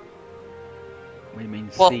 What do you mean,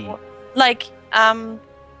 Well, see? like I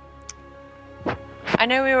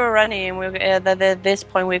know we were running, and we were at this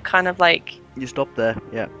point we kind of like You stopped there,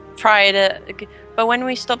 yeah. tried it. But when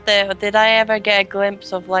we stopped there, did I ever get a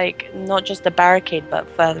glimpse of like not just the barricade, but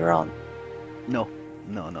further on? No.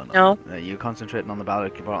 No? You're concentrating on the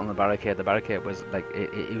barricade. The barricade was like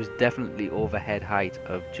it was definitely overhead height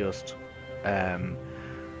of just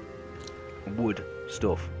wood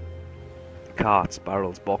stuff, carts,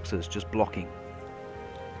 barrels, boxes, just blocking.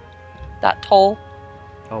 That tall?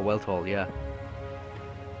 Oh, well tall, yeah.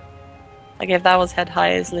 Like if that was head high,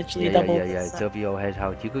 it's literally double. Yeah. It's over your head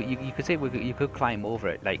height. You could say you could climb over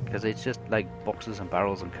it, like because it's just like boxes and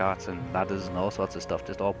barrels and carts and ladders and all sorts of stuff,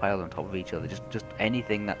 just all piled on top of each other. Just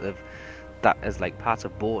anything that is like parts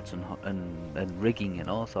of boats and rigging and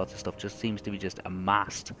all sorts of stuff just seems to be just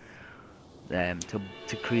amassed to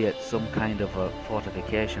create some kind of a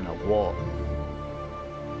fortification, a wall.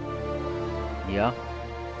 Yeah.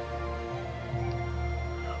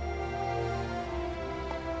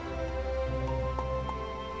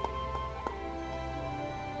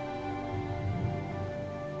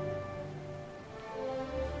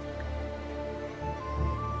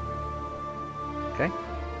 Okay.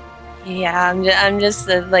 Yeah, I'm just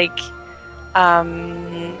like, I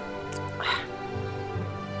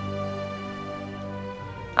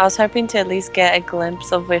was hoping to at least get a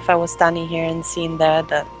glimpse of if I was standing here and seeing there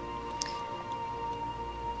that,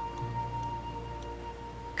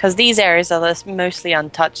 because these areas are mostly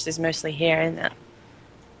untouched. Is mostly here, isn't it?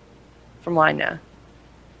 From what I know.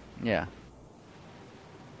 Yeah.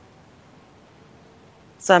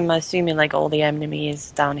 So I'm assuming like all the enemy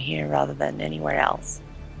is down here rather than anywhere else.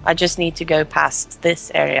 I just need to go past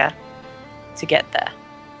this area to get there,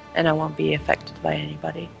 and I won't be affected by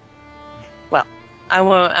anybody. Well, I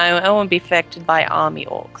won't be affected by army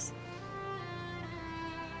orcs.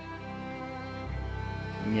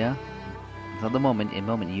 Yeah. So at the moment,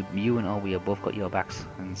 you and Olwe have both got your backs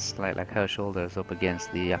and like her shoulders up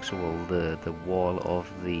against the actual the wall of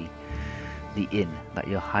the inn that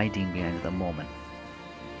you're hiding behind at the moment.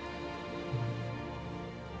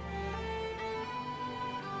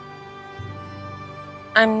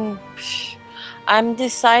 I'm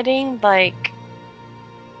deciding like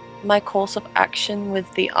my course of action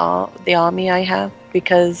with the army I have,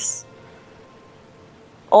 because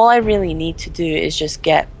all I really need to do is just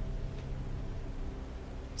get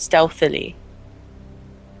stealthily.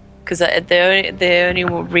 Because the only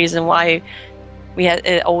reason why we had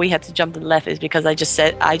to jump to the left is because I just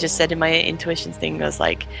said in my intuitions thing was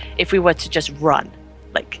like, if we were to just run,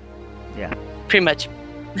 like, Yeah. pretty much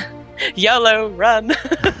YOLO, run.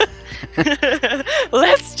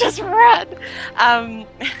 Let's just run.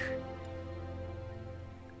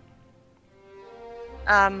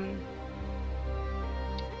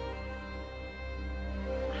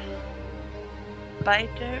 But I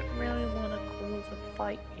don't really want to cause a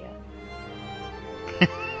fight yet.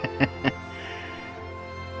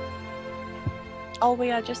 Oh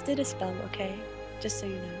wait, I just did a spell, okay? Just so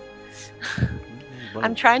you know.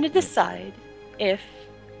 I'm trying to decide if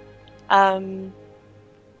I'm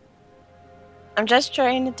just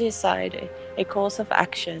trying to decide a course of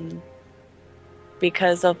action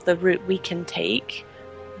because of the route we can take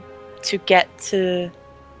to get to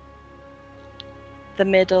the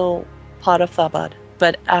middle part of Thabad,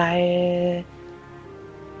 but I.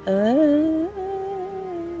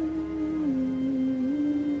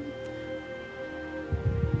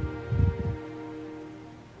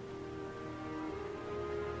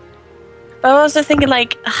 But I was also thinking,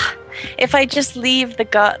 like, if I just leave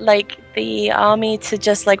the army to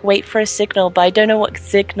just like wait for a signal, but I don't know what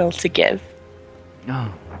signal to give.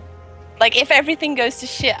 Oh. Like, if everything goes to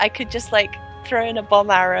shit, I could just like throw in a bomb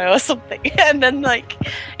arrow or something, and then like,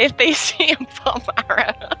 if they see a bomb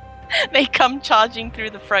arrow, they come charging through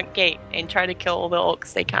the front gate and try to kill all the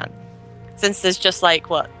orcs they can. Since there's just like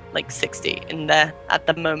 60 in there at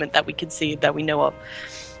the moment that we can see, that we know of.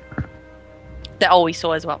 That all we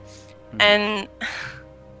saw as well. And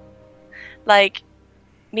like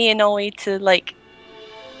me and Oi to like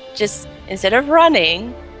just instead of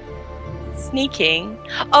running, sneaking.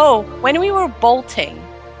 Oh, when we were bolting,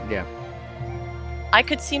 Yeah. I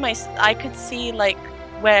could see like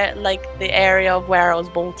where like the area of where I was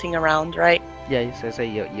bolting around, right? Yeah, so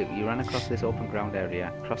you ran across this open ground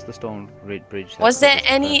area, across the stone bridge. Was there the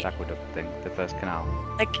any- first aqueduct thing, the first canal?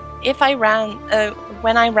 Like if I ran,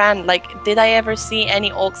 when I ran, like did I ever see any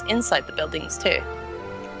orcs inside the buildings too?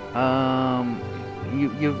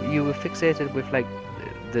 You were fixated with like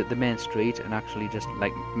the main street and actually just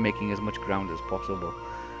like making as much ground as possible.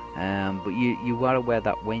 But you were aware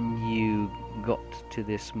that when you got to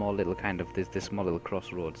this small little this small little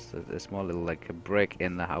crossroads, a small little like a break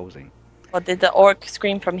in the housing. Or did the orc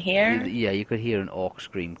scream from here? Yeah, you could hear an orc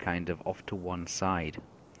scream kind of off to one side.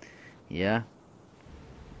 Yeah.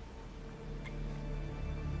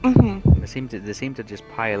 Mm-hmm. They seemed to just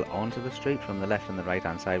pile onto the street from the left and the right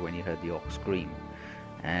hand side when you heard the orc scream.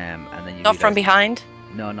 And then you Not from realised- behind?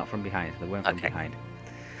 No, not from behind. They weren't from Okay. behind.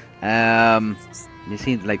 You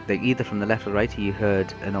seemed like either from the left or right you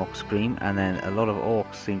heard an orc scream, and then a lot of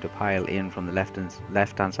orcs seemed to pile in from the left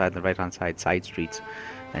hand side and the right hand side streets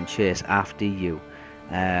and chase after you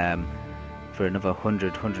for another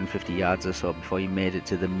 150 yards or so before you made it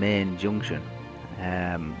to the main junction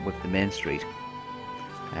with the main street,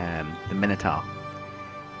 the Minotaur.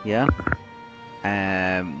 Yeah.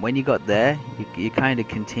 When you got there, you kind of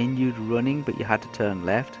continued running, but you had to turn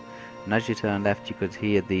left. And as you turned left, you could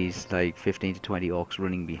hear these like 15 to 20 orcs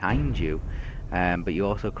running behind you. But you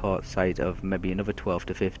also caught sight of maybe another 12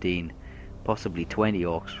 to 15, possibly 20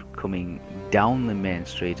 orcs coming down the main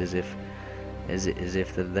street as if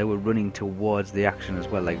they were running towards the action as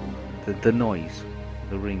well, like the noise.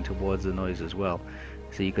 They're running towards the noise as well.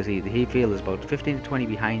 So you can see he feels about 15 to 20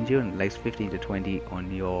 behind you, and like 15 to 20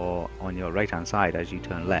 on your right hand side as you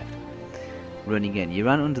turn left. Running in, you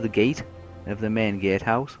ran under the gate of the main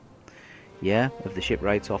gatehouse, of the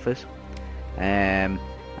shipwright's office, and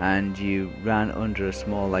you ran under a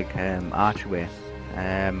small archway,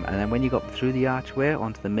 and then when you got through the archway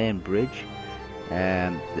onto the main bridge,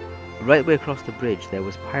 right way across the bridge there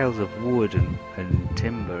was piles of wood and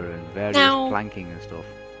timber and various planking and stuff.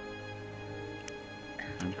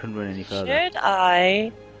 And you couldn't run any further. Should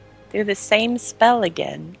I do the same spell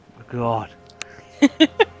again? God.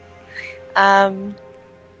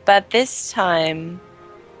 But this time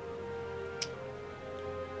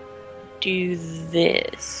do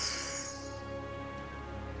this.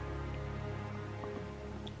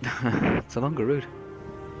 It's a longer route.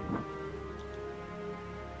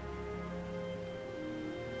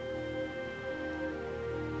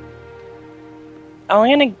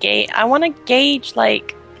 I want to gauge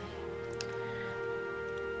like.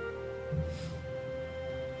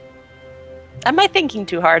 Am I thinking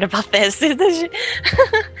too hard about this?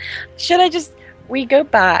 Should I just we go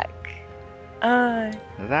back?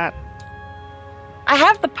 That I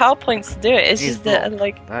have the PowerPoints to do it. It's is just that blocked.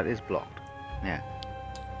 like That is blocked. Yeah.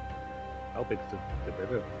 How big's the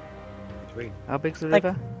river between? How big's the Like,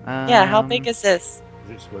 river? yeah. How big is this?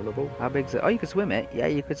 Is it swimmable? How big's it? Oh, you can swim it. Yeah,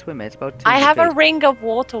 you could swim it. It's about 2 I have a feet. ring of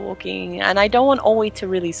water walking, and I don't want Oi to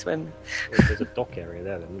really swim. Well, there's a dock area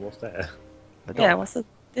there then. What's there? A Yeah, dog. what's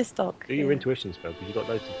this dock? Do your intuition spell because you've got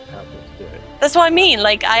loads of PowerPoints to do it. That's what I mean.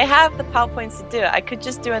 Like, I have the PowerPoints to do it. I could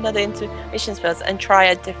just do another intuition spells and try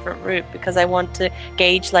a different route because I want to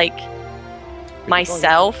gauge like But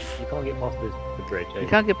myself. You can't get past the bridge. You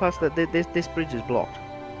can't get past that. This bridge is blocked.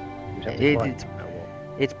 You'd have to climb it's- that wall.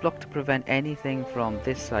 It's blocked to prevent anything from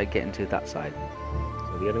this side getting to that side.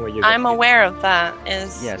 So the only way you're I'm gonna get- aware of that.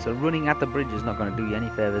 Is Yeah, so running at the bridge is not going to do you any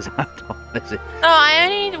favours at all, is it? No, I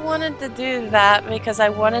only wanted to do that because I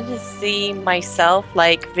wanted to see myself,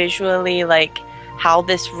 like, visually, like, how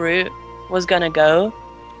this route was gonna go.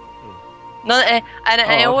 No, and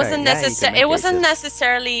okay. it wasn't Yeah, you can make It wasn't it.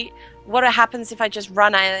 necessarily what happens if I just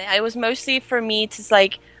run. I was mostly for me to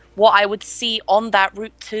like what I would see on that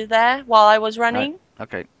route to there while I was running.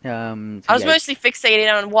 Okay. I was mostly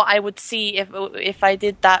fixated on what I would see if I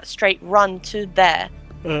did that straight run to there.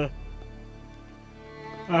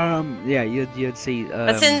 Yeah, you'd see.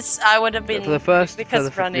 But since I would have been for the first because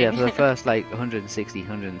for the, running, yeah, for the first like 160,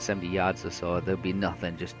 170 yards or so, there'd be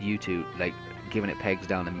nothing. Just you two like giving it pegs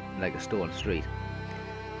down in like a stone street.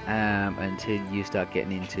 Until you start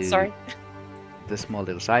getting into the small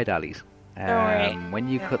little side alleys. When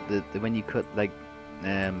you cut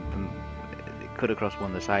cut across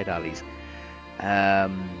one of the side alleys,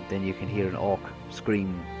 then you can hear an orc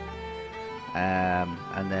scream,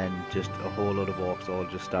 and then just a whole lot of orcs all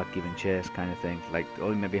just start giving chase, kind of thing. Like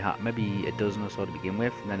maybe a dozen or so to begin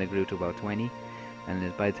with, and then it grew to about 20. And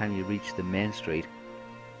then by the time you reach the main street,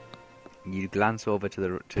 you glance over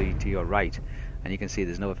to your right, and you can see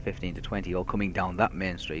there's another 15 to 20 all coming down that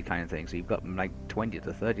main street, kind of thing. So you've got like 20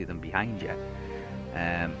 to 30 of them behind you.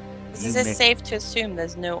 Is it safe to assume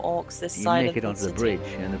there's no orcs this side of the city? You make it onto the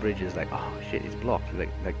bridge, and the bridge is like, oh shit, it's blocked.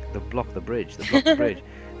 Like they block the bridge. They block the bridge.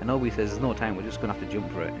 And Obi says, there's no time. We're just gonna have to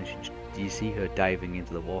jump for it. And you see her diving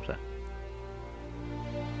into the water.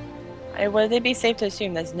 Would it be safe to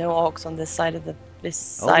assume there's no orcs on this side of the Obi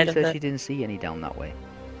says she didn't see any down that way.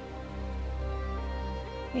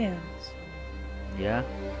 Yes. Yeah.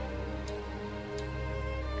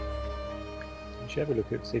 You should have a look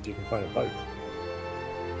at see if you can find a boat.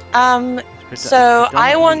 So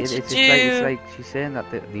I want to do. It's like she's saying that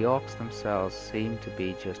the orcs themselves seem to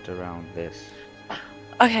be just around this.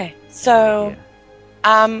 Okay, so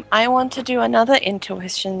I want to do another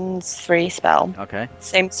Intuitions 3 spell. Okay.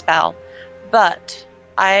 Same spell, but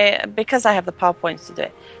because I have the power points to do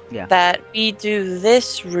it. Yeah. That we do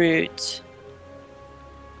this route.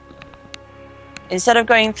 Instead of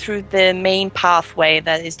going through the main pathway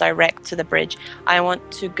that is direct to the bridge, I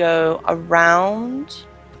want to go around.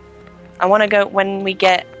 I want to go, when we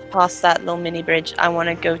get past that little mini bridge, I want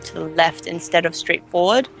to go to the left instead of straight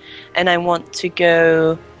forward. And I want to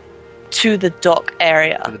go to the dock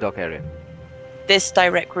area. To the dock area. This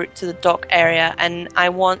direct route to the dock area. And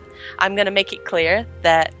I'm going to make it clear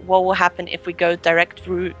that what will happen if we go direct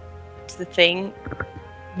route to the thing,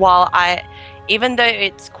 even though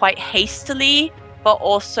it's quite hastily, but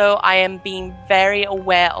also I am being very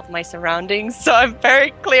aware of my surroundings, so I'm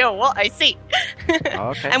very clear what I see.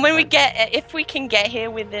 Okay. And if we can get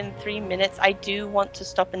here within 3 minutes, I do want to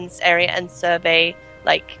stop in this area and survey,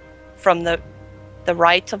 like, from the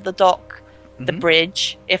right of the dock, the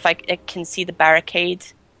bridge, if I can see the barricade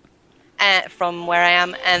from where I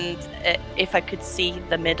am, and if I could see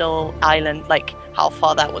the middle island, like how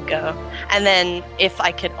far that would go. And then if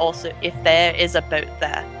there is a boat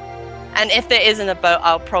there. And if there isn't a boat,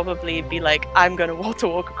 I'll probably be like, I'm going to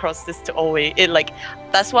walk across this to Olwe.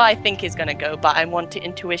 That's what I think is going to go, but I want to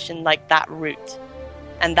intuition like that route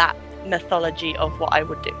and that mythology of what I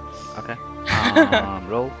would do. Okay.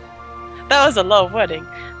 Roll. That was a lot of wording.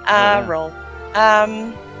 Roll.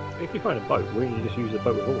 If you find a boat, wouldn't you just use the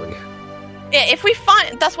boat with Olwe? Yeah,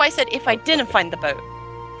 that's why I said if I didn't find the boat.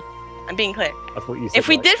 I'm being clear. I thought you said if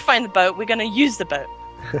we did find the boat, we're going to use the boat.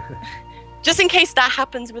 Just in case that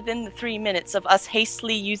happens within the 3 minutes of us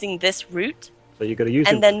hastily using this route. So you're going to use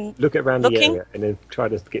and it, then look around the area and then try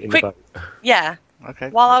to get in the boat. Yeah. Okay.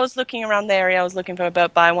 While I was looking around the area, I was looking for a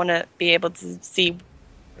boat, but I want to be able to see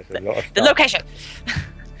the location.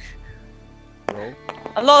 Roll.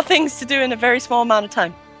 A lot of things to do in a very small amount of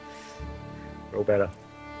time. Roll better.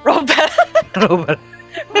 Roll better. Roll better.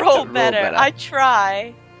 Roll better. I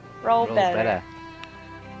try. Roll better.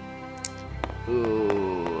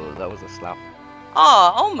 Ooh, that was a slap.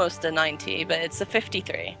 Oh, almost a 90, but it's a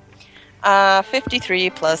 53. 53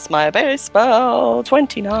 plus my base spell,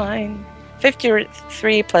 29.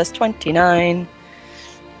 53 plus 29.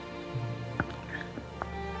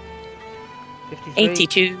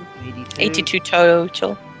 82. 82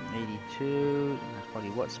 total. 82. That's probably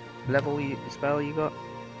what level spell you got?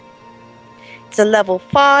 It's a level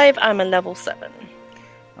 5. I'm a level 7.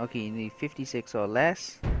 Okay, you need 56 or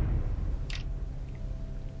less.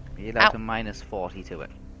 You're allowed to minus 40 to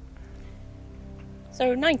it.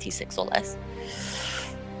 So 96 or less.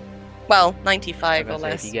 Well, 95 or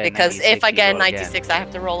less. Because if I get 96, I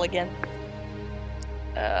have to roll again.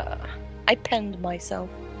 I penned myself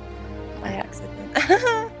by accident.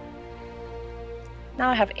 Now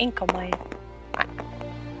I have ink on my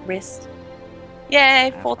wrist.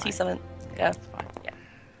 Yay, 47. Yeah. That's fine. Yeah.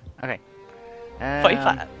 Okay.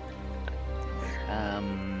 45.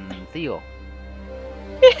 Theo.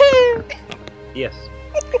 Yes.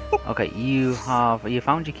 Okay, you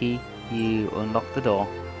found your key. You unlocked the door.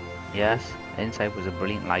 Yes. Inside was a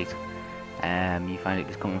brilliant light. You find it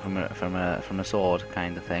was coming from a sword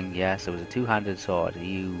kind of thing. Yes, it was a two-handed sword.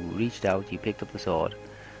 You reached out, you picked up the sword.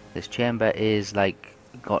 This chamber is like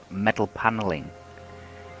got metal paneling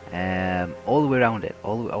all the way around it,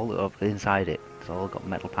 all the up inside it. It's all got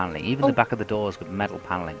metal paneling. Even the back of the door's got metal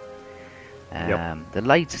paneling. The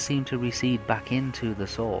lights seem to recede back into the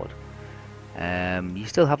sword. You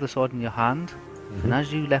still have the sword in your hand, and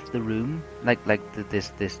as you left the room,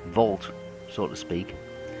 this vault, so to speak,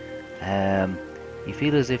 you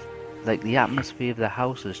feel as if like the atmosphere of the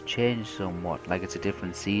house has changed somewhat, like it's a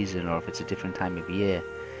different season or if it's a different time of year.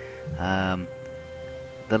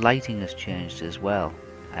 The lighting has changed as well.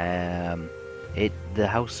 The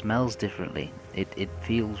house smells differently. It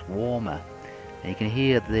feels warmer. And you can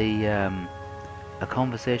hear a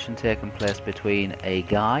conversation taking place between a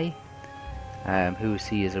guy who we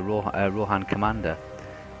see as a Rohan commander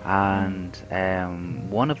and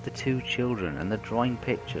one of the two children, and they're drawing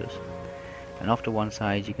pictures. And off to one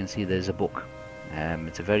side you can see there's a book.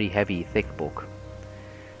 It's a very heavy, thick book.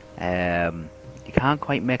 You can't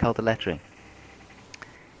quite make out the lettering.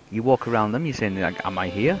 You walk around them, you're saying, like, am I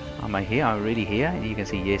here? Am I here? Am I really here? And you can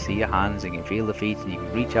see your hands, and you can feel the feet, and you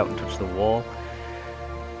can reach out and touch the wall.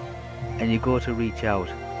 And you go to reach out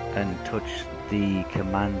and touch the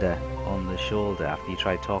commander on the shoulder after you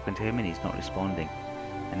try talking to him and he's not responding.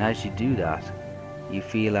 And as you do that, you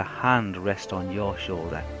feel a hand rest on your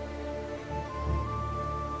shoulder.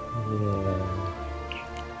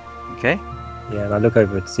 Yeah. Okay? Yeah, and I look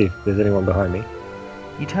over to see if there's anyone behind me.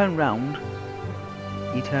 You turn round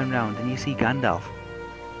and you see Gandalf.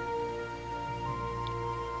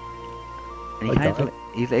 And he Hi, kind of,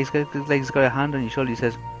 he's got a hand on your shoulder. He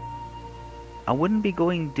says, I wouldn't be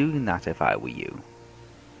doing that if I were you.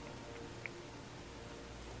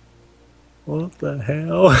 What the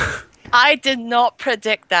hell? I did not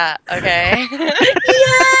predict that, okay?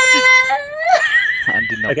 I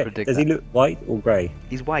did not Okay, predict does that. he look white or grey?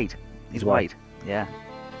 He's white. He's white. white. Yeah.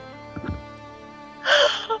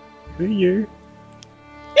 Who are you?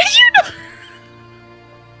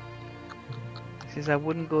 He says, I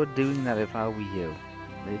wouldn't go doing that if I were you.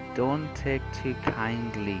 They don't take too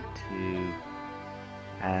kindly to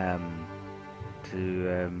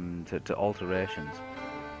alterations.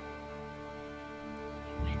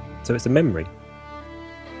 So it's a memory.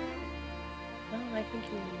 No, I think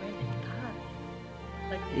you read it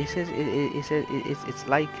past. Like, He says it's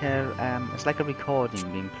like a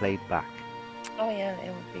recording being played back. oh yeah,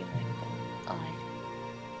 it would be like the eye.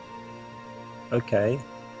 Okay.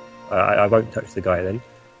 I won't touch the guy then.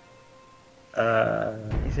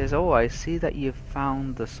 He says, oh, I see that you've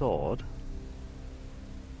found the sword.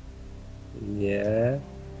 Yeah.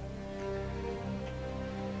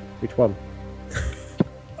 Which one?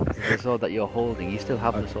 The sword that you're holding. You still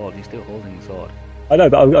have the sword. You're still holding the sword. I know,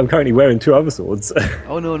 but I'm currently wearing two other swords.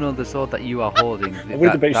 Oh no, the sword that you are holding. I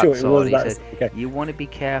wanted to make sure it was He that. said, Okay. you want to be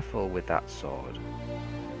careful with that sword.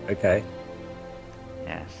 Okay.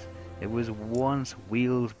 Yes, it was once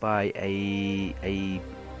wielded by an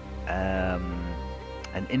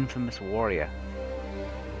infamous warrior.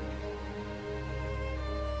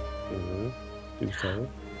 Mm-hmm. Do tell.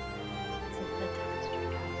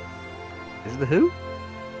 Is it the who?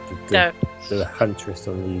 No, The huntress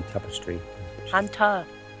on the tapestry. Hunter.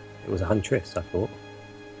 It was a huntress, I thought.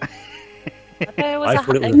 I thought it was I a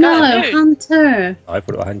thought it was a No, guy. Hunter. I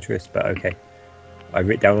thought it was a huntress, but okay. I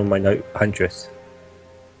wrote down on my note huntress.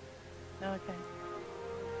 Oh, okay.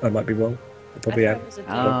 I might be wrong. I probably I am. thought it was a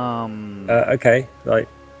dude. Okay, right.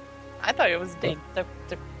 I thought it was a date.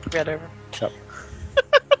 Whatever.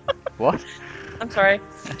 What? I'm sorry.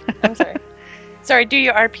 I'm sorry. Sorry, do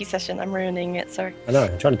your RP session. I'm ruining it. Sorry. I know,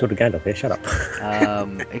 I'm trying to talk to Gandalf here, shut up.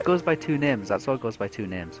 It goes by two names. That sword goes by two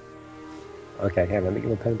names. Okay, hang on, let me get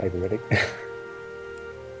my pen and paper ready.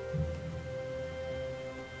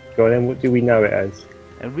 Go on then, what do we know it as?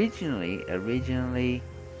 Originally,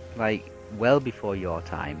 like well before your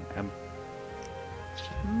time,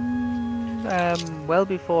 well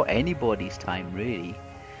before anybody's time really,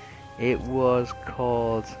 it was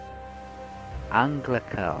called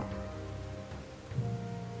Anglacal.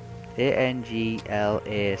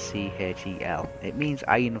 Anglachl. It means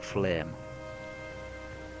iron flame.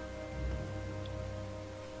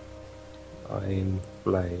 Iron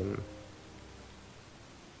flame.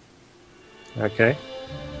 Okay.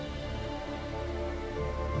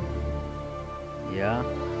 Yeah.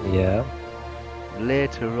 Yeah.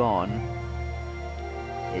 Later on,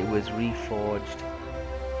 it was reforged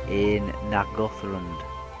in Nargothrond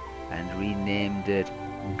and renamed it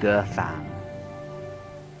Gurthang,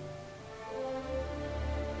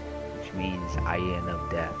 which means Iron of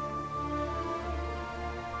Death.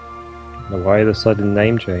 Now, why the sudden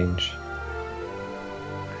name change?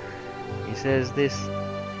 He says the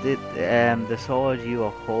sword you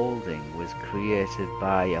are holding was created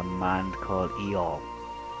by a man called Eol.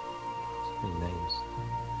 So many names.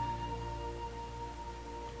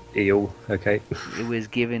 Eel, okay. It was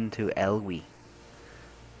given to Elwi.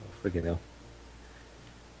 Oh, friggin' hell.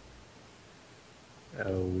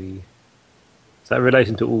 Elwi. Is that in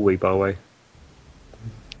relation to Ulwi, by the way?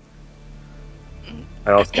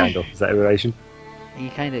 I asked Gandalf, is that a relation? He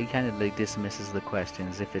kind of like dismisses the question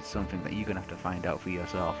as if it's something that you're gonna have to find out for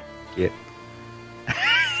yourself. Yep.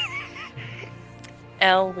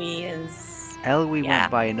 Elwi is. Elwi Yeah.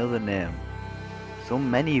 went by another name. So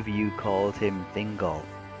many of you called him Thingol.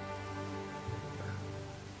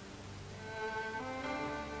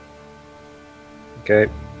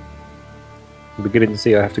 Okay. I'm beginning to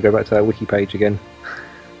see I have to go back to that wiki page again.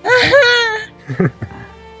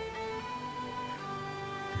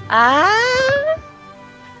 Ah.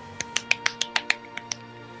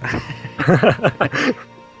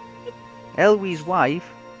 Elwi's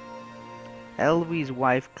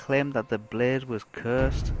wife claimed that the blade was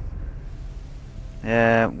cursed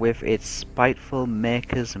with its spiteful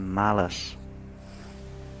maker's malice.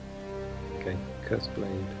 Okay, cursed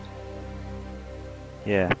blade.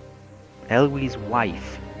 Yeah. Elwi's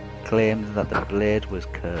wife claimed that the blade was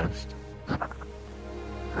cursed.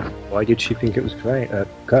 Why did she think it was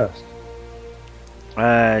cursed?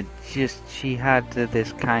 She had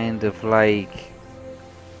this kind of like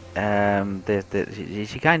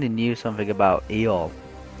she kind of knew something about Eol,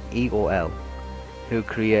 E-O-L, who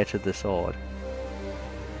created the sword.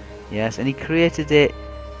 Yes, and he created it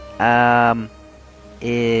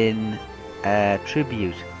in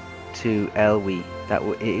tribute to Elwi. That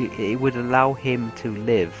it would allow him to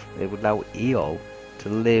live. It would allow Eol to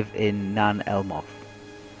live in Nan Elmoth.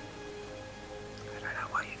 I don't know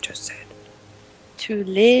what you just said. To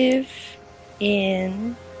live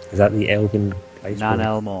in. Is that the elven place? Nan for it?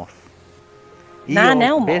 Elmoth. Nan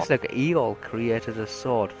Elmoth. Basically, Eol created a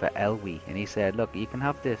sword for Elwi, and he said, "Look, you can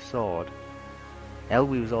have this sword."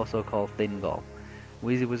 Elwi was also called Thingol.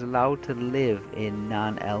 He was allowed to live in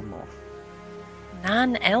Nan Elmoth.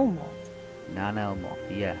 Nan Elmoth. Nan Elmoth,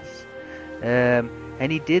 yes.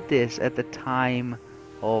 And he did this at the time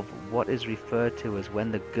of what is referred to as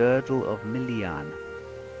when the girdle of Milian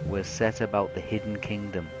was set about the hidden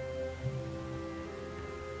kingdom.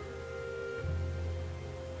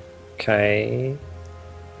 Okay.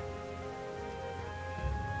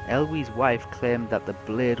 Elwi's wife claimed that the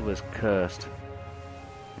blade was cursed,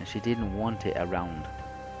 and she didn't want it around.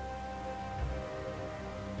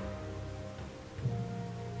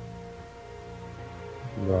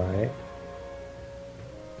 Right.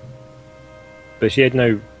 But she had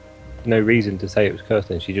no reason to say it was cursed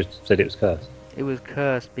then, she just said it was cursed. It was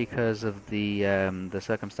cursed because of the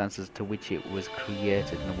circumstances to which it was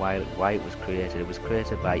created and why it was created. It was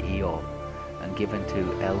created by Eol and given to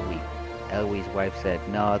Elwi. Elwi's wife said,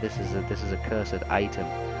 "No, this is a cursed item."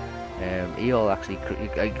 Eol actually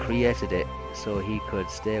created it so he could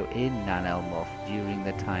stay in Nan Elmoth during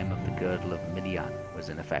the time of the girdle of Milian was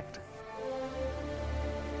in effect.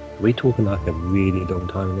 Are we talking like a really long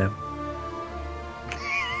time now?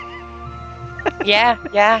 Yeah,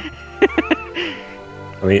 yeah.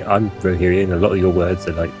 I mean, I'm hearing a lot of your words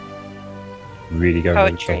are like really going on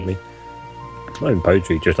Poetry. on me. Not even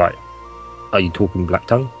poetry, just like, are you talking black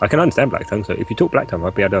tongue? I can understand black tongue, so if you talk black tongue,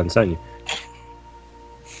 I'll be able to understand you.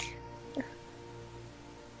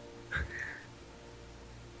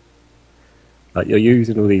 Like you're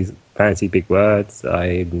using all these fancy big words.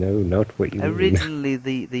 I know not what you mean. Originally,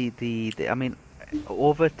 the I mean,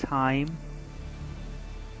 over time,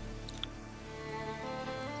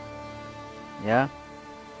 yeah,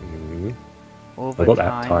 Mhm. over I got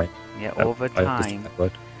that time. yeah, I- over I understand time, that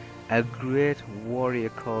word. a great warrior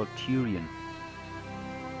called Turian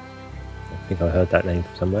I think I heard that name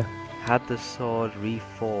from somewhere. had the sword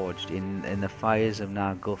reforged in the fires of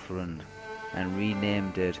Nargothrond and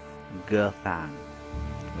renamed it Gurthan,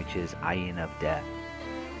 which is Iron of Death.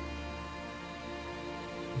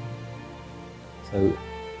 So,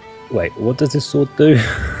 wait, what does this sword do?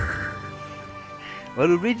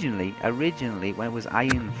 Well, originally, when it was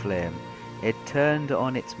Iron Flame, it turned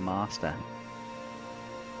on its master.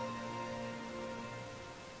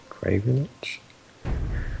 Cravenich?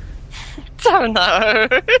 Don't know.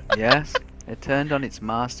 Yes, it turned on its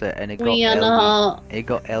master, and it got We are Elwi. not. It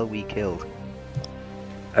got Elwi killed.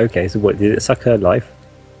 Okay, so what, did it suck her life?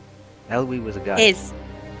 Elwi was a guy. His.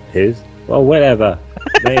 His? Well, whatever.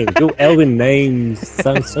 Names. Your Elven names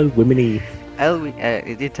sound so womany. Elwi,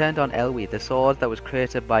 it turned on Elwi, the sword that was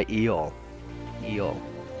created by Eol.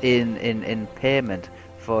 in payment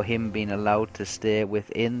for him being allowed to stay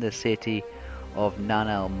within the city of Nan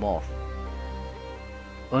El Moth,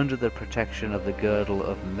 under the protection of the girdle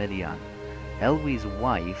of Milian. Elwi's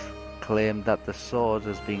wife claimed that the sword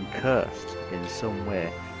has been cursed in some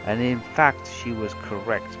way, and in fact she was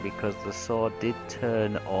correct, because the sword did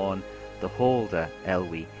turn on the holder,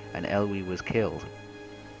 Elwi, and Elwi was killed.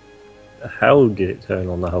 How did it turn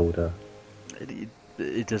on the holder?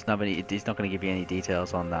 It doesn't have any. It's not going to give you any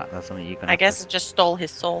details on that. That's something you're going to. I guess it just stole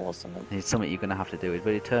his soul or something. It's something you're going to have to do it,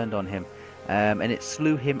 but it turned on him, and it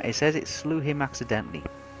slew him. It says it slew him accidentally.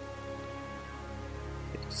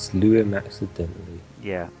 It slew him accidentally.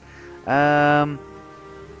 Yeah.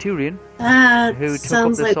 Turian, That who took up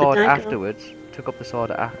sounds the like sword the dagger.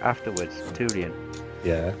 afterwards, Turian,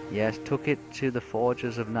 Yeah. yes, took it to the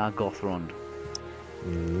forges of Nargothrond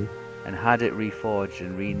Mm. and had it reforged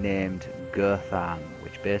and renamed Gurthan,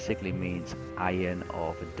 which basically means Iron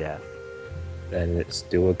of Death. And it's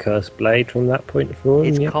still a cursed blade from that point forward.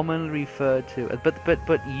 It's yeah. commonly referred to,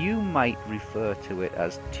 but you might refer to it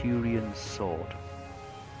as Turian's sword.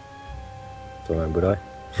 Don't remember, would I?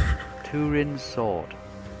 Turin's sword.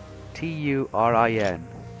 Turin.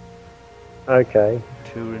 Okay.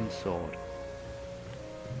 Turin's sword.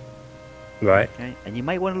 Right. Okay? And you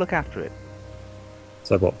might want to look after it.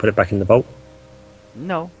 So what? Put it back in the vault.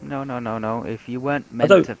 No. If you weren't meant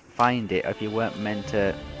don't- to find it, if you weren't meant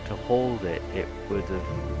to hold it, it would have,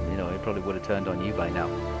 it probably would have turned on you by now.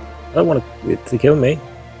 I don't want it to kill me.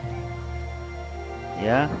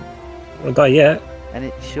 Yeah? I don't want to die yet. And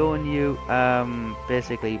it's showing you,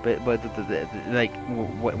 basically, but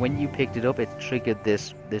when you picked it up, it triggered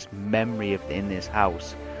this memory in this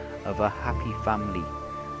house of a happy family,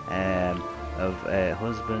 of a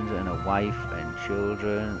husband and a wife and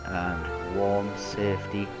children and warm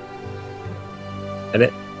safety. And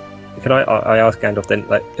it. Can I ask Gandalf then?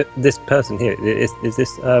 Like this person here is this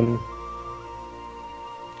I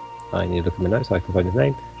need to look at my notes so I can find his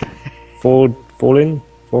name. Fordlin.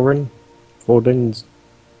 Fordlin.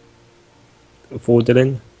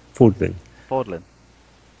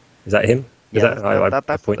 Is that him? Is Yeah, that's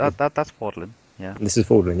that's Fordlin. Yeah. This is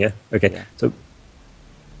Fordlin, yeah. Okay, Yeah. so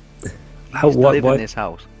He used to live in this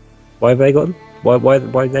house. why have they got him? Why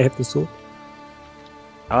do they have the sword?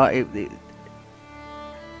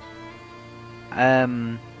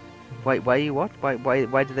 Why you what?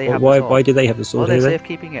 Why do they have Why the sword? why do they have the Oh, sword? they're here then?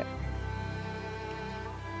 safekeeping it.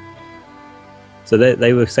 So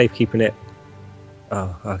they were safekeeping it.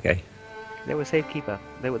 Oh, okay. They were safekeeper.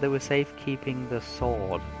 They were safekeeping the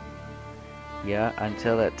sword. Yeah,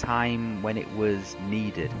 until a time when it was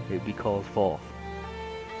needed, it would be called forth.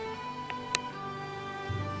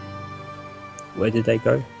 Where did they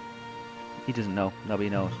go? He doesn't know. Nobody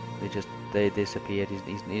knows. They disappeared.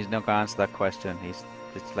 He's not gonna answer that question.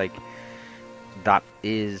 It's like that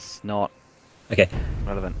is not Okay,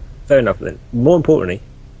 relevant. fair enough then. More importantly,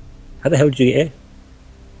 how the hell did you get here?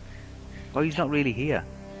 Oh, he's not really here.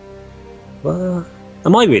 Well,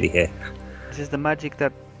 am I really here? This is the magic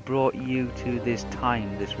that brought you to this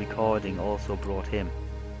time. This recording also brought him.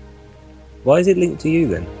 Why is it linked to you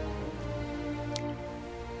then?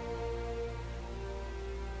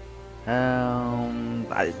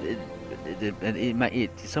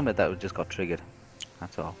 It's something that just got triggered.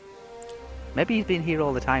 That's all. Maybe he's been here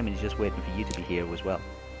all the time and he's just waiting for you to be here as well.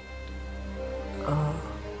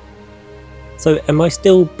 So am I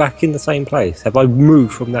still back in the same place? Have I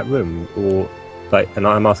moved from that room, or like? And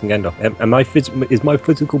I'm asking Gandalf, is my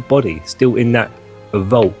physical body still in that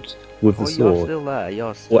vault with the Oh, you're sword? still there.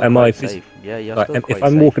 You're still Or am I quite phys- safe. Yeah, you're Like, still quite if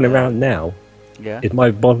I'm safe, walking yeah. around now, Yeah, is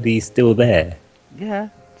my body still there? yeah,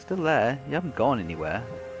 still there. You haven't gone anywhere.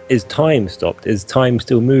 Is time stopped? Is time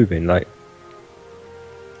still moving? Like,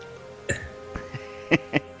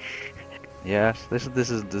 Yes, there's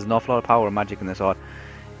an awful lot of power and magic in this sword.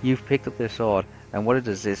 You've picked up this sword, and what it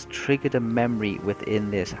does is triggered a memory within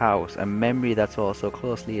this house, a memory that's also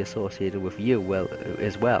closely associated with you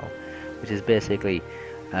as well, which is basically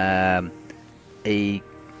a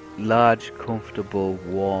large, comfortable,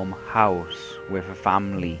 warm house with a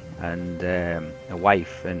family and a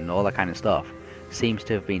wife and all that kind of stuff seems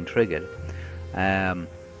to have been triggered. But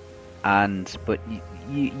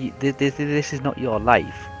this is not your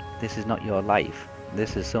life. This is not your life.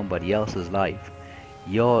 This is somebody else's life.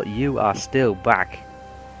 You are still back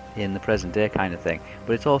in the present day kind of thing.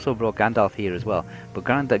 But it's also brought Gandalf here as well. But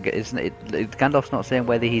Gandalf's not saying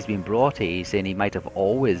whether he's been brought here. He's saying he might have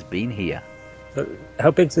always been here. so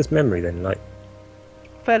how big's this memory then? Like,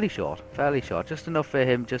 Fairly short. Just enough for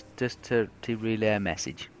him just to relay a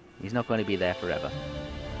message. He's not going to be there forever.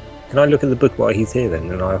 can I look at the book while he's here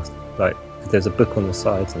then? And I ask, like, There's a book on the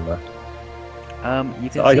side somewhere. You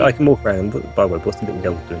can So see I can walk around. By the way, what's the little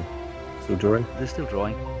devil doing? Still drawing? they're still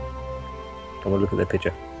drawing. I want to look at their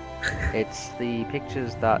picture. It's the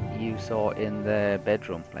pictures that you saw in the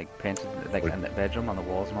bedroom, like painted, like Wait. in the bedroom on the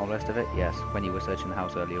walls and all the rest of it. Yes, when you were searching the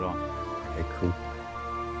house earlier on. Okay, cool.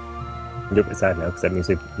 I'm a little bit sad now because that means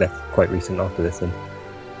they've left quite recent after this. And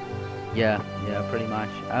Yeah, pretty much.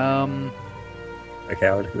 okay,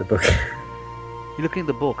 I'll look at the book. You're looking at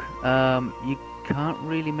the book. You can't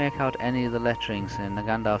really make out any of the letterings, and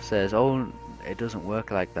Gandalf says, "Oh, it doesn't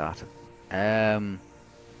work like that."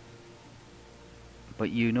 But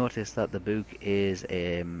you notice that the book is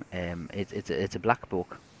it's a black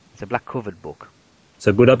book. It's a black covered book.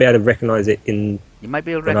 So would I be able to recognise it in? You might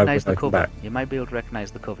be able to When I recognise the come cover. back. You might be able to recognise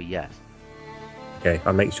the cover. Yes. Okay,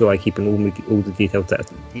 I make sure I keep in all the details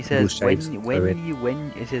that. He says shapes when are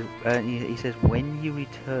in. he says when you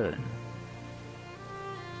return,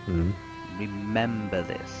 Mm, remember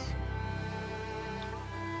this.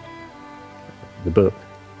 the book.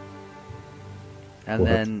 And What?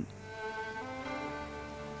 then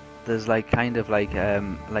there's like kind of like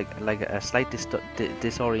a slight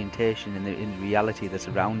disorientation in reality that's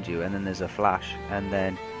around you, and then there's a flash, and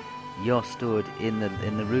then you're stood in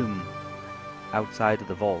the room outside of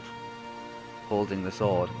the vault, holding the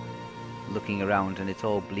sword, looking around, and it's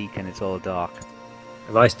all bleak and it's all dark.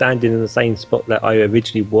 Am I standing in the same spot that I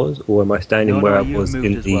originally was, or am I standing where I you've was moved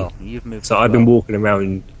in as the? well. You've moved. So as I've been well. walking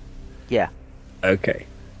around. Yeah. Okay.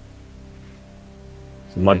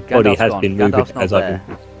 So my Gandalf's body has gone. been moving Gandalf's not as I've there.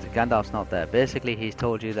 been. Gandalf's not there. Basically, he's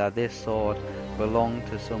told you that this sword belonged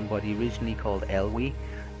to somebody originally called Elwi,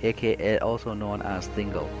 aka also known as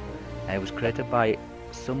Thingol. It was created by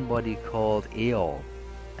somebody called Eorl,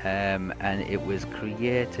 and it was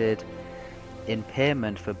created in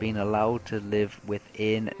payment for being allowed to live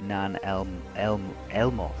within Nan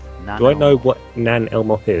Elmoth. Do I know what Nan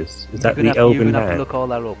Elmoth is? Is that the You're elven gonna have to man? look all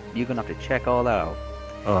that up. You're gonna have to check all that out.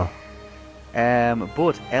 Oh,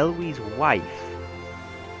 But Elwi's wife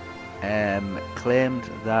claimed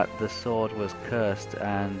that the sword was cursed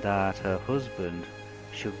and that her husband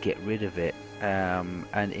should get rid of it. And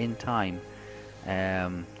in time,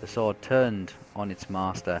 the sword turned on its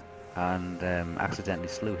master and accidentally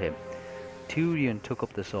slew him. Turian took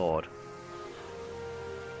up the sword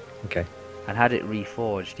okay. and had it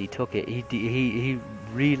reforged. He took it. He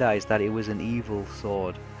realized that it was an evil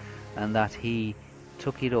sword, and that he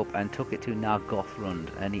took it up and took it to Nargothrond,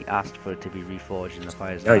 and he asked for it to be reforged in the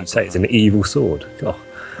fires. Oh, you say it's an evil sword. Oh.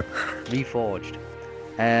 Reforged.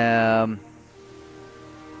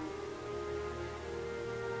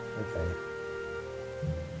 Okay.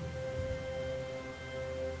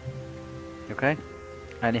 Okay,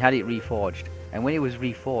 and he had it reforged. And when it was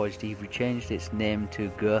reforged, he changed its name to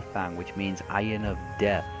Gurthang, which means Iron of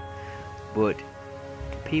Death. But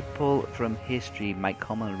people from history might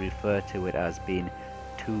commonly refer to it as being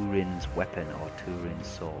Turin's weapon or Turin's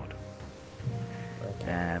sword.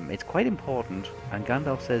 It's quite important, and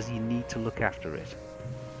Gandalf says you need to look after it.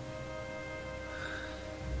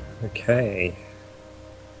 Okay.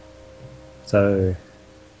 So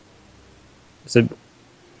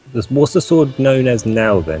what's the sword known as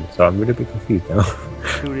now then? So I'm really a bit confused now.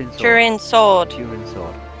 Turin's sword. Turin's sword. Turin's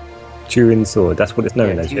sword. Turin's sword, that's what it's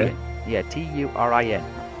known as, yeah? Turin. Yeah, Turin.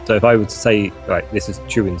 So if I were to say, like, this is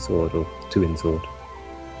Turin's sword or Turin's sword.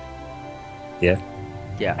 Yeah?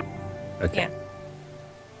 Yeah. Okay. Yeah.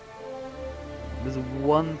 There's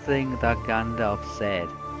one thing that Gandalf said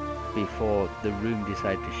before the room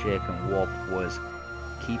decided to shake and warp was,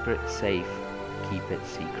 keep it safe, keep it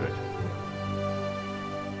secret.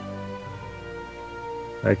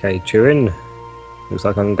 Okay, Turin. Looks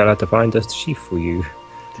like I'm gonna have to find a sheath for you.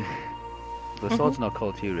 The sword's not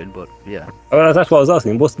called Turin, but yeah. Oh, that's what I was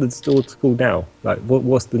asking. What's the sword called now? Like,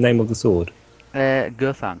 what's the name of the sword?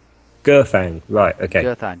 Gurthang. Gurthang. Right. Okay.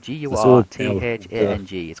 Gurthang. The sword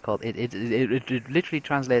G-U-R-T-H-A-N-G. It's called. It literally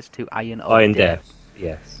translates to Iron of Iron Death. Death.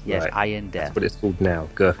 Yes. Yes, Right. Iron Death. That's what it's called now.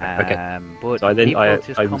 Gurthang. Okay. But So then people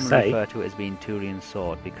just I would commonly say- refer to it as being Turian's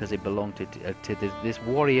sword because it belonged to this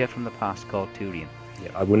warrior from the past called Turian. Yeah,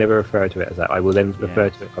 I will never refer to it as that. I will then refer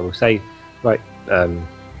to it. I will say, right,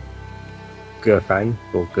 Gurfang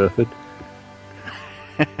or Gurford.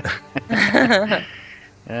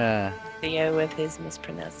 Theo with his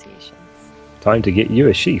mispronunciations. Time to get you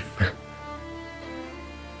a sheath.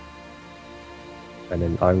 And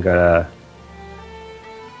then I'm gonna.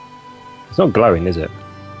 It's not glowing, is it?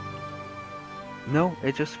 No,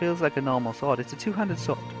 it just feels like a normal sword. It's a two-handed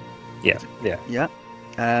sword. Yeah. Yeah. Yeah.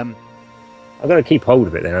 I'm gonna keep hold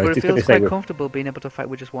of it then. I was But it just gonna feels say quite comfortable being able to fight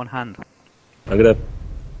with just one hand. I'm gonna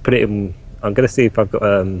put it in I'm going to see if I've got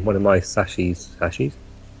one of my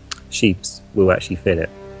sheeps will actually fit it.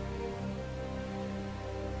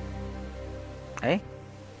 Eh?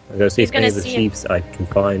 I'm going to see He's if any gonna of the see sheeps I can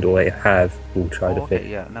find or have will try to okay, fit.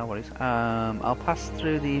 yeah, no worries. I'll pass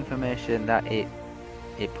through the information that it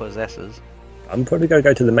possesses. I'm probably going to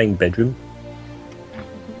go to the main bedroom,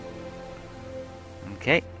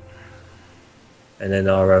 Okay. and then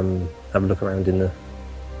I'll have a look around in the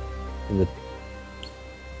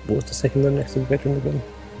what's the second one next to the bedroom again?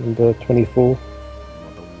 Number 24. Or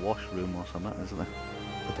the washroom or something, isn't there?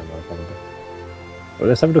 I don't know. I can't remember. Well,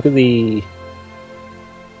 let's have a look at the.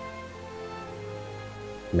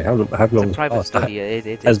 I mean, how long It's a has private passed? study.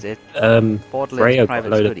 It Has is Freya Borderlands got a private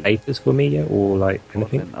load study. of papers for me yet, or like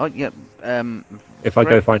anything? Oh yeah. If I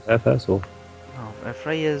go find her first, or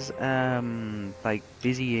Freya's like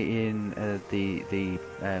busy in the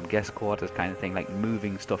guest quarters kind of thing, like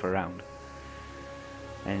moving stuff around.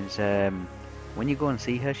 And when you go and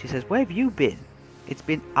see her, she says, "Where have you been? It's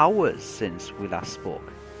been hours since we last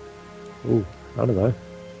spoke." ooh, I don't know,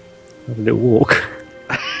 have a little walk.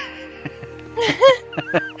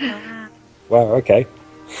 Wow, okay,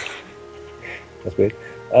 that's weird.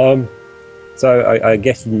 So I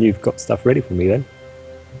guess you've got stuff ready for me then.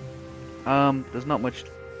 There's not much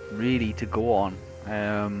really to go on.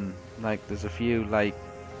 Like there's a few like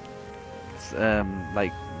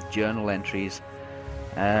journal entries.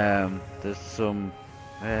 There's some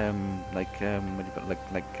what do you call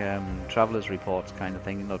it? Travelers reports kind of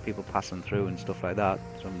thing. You know, people passing through and stuff like that.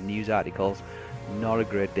 Some news articles. Not a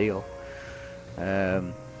great deal.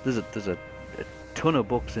 There's a ton of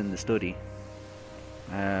books in the study.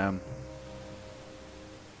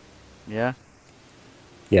 Yeah.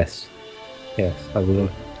 Yes, I will.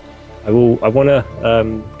 I want to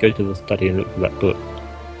go to the study and look for that book.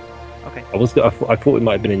 Okay. I thought it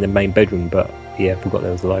might have been in the main bedroom, but yeah, I forgot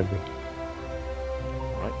there was a library.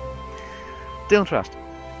 Right. Dylan Trust.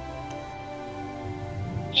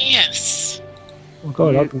 Yes. Oh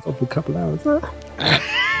god, You- I've been gone for a couple of hours.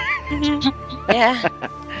 Yeah.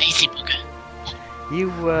 Lazy bugger. You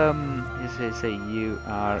say you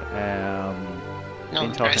are Not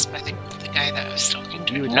Been talking- impressed by the guy that I was talking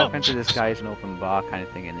to. you were No. talking to this guy at an open bar kind of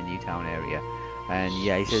thing in the Newtown area, and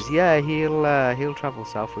yeah, he says he'll travel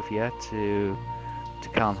south with you to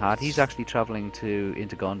Calmhard. He's actually traveling into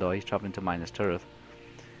Gondor. He's traveling to Minas Tirith.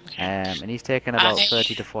 And he's taking about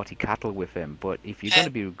 30 to 40 cattle with him. But if you're going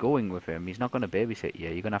to be going with him, he's not going to babysit you.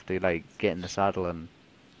 You're going to have to like get in the saddle and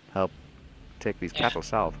help take these Yeah. cattle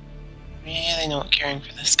south. Really not caring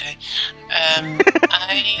for this guy.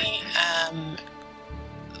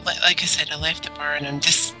 Like I said, I left the bar and I'm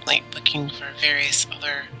just like looking for various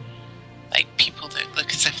other like people that look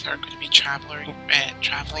as if they're going to be traveling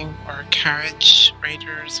or carriage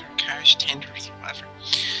riders or carriage tenders or whatever.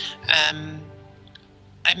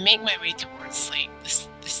 I make my way towards like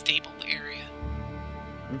the stable area.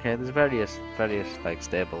 Okay, there's various like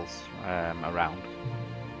stables around.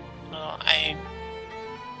 Well, I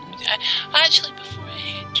actually before I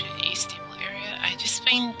head to a stable area, I just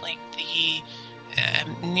find like the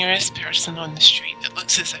nearest person on the street that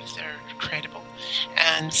looks as if they're credible,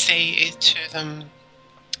 and say to them,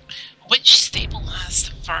 "Which stable has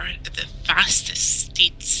the fastest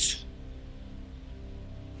steeds?"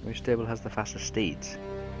 Which stable has the fastest steeds?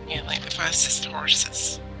 Yeah, like the fastest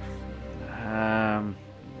horses. Well,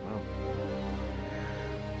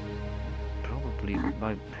 probably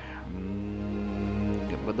like.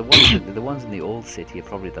 But the ones in the old city are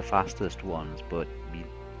probably the fastest ones, but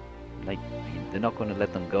they're not going to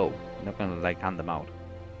let them go. They're not going to like hand them out.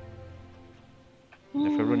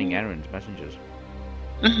 If we're running errands, messengers.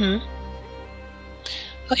 Mm-hmm.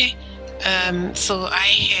 Okay. So I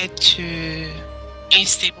head to a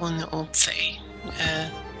stable in the old city.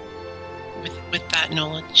 With that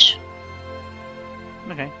knowledge.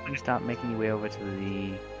 Okay, you start making your way over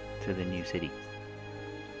to the new city.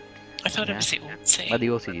 I thought Yeah. it was the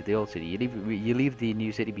old city. The old city. You leave the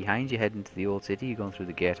new city behind. You head into the old city. You're going through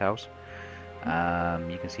the gatehouse.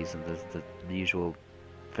 You can see some of the usual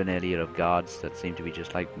finalia of guards that seem to be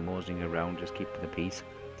just like moseying around, just keeping the peace.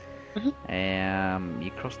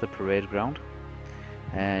 You cross the parade ground,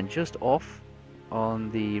 and just off on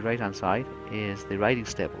the right hand side is the riding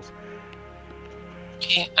stables.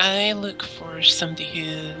 Okay, I look for somebody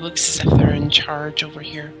who looks as if they're in charge over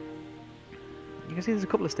here. You can see there's a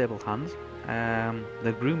couple of stable hands.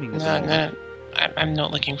 They're grooming as No, well. I'm not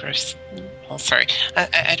looking for. Well, sorry,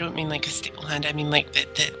 I don't mean like a stable hand. I mean like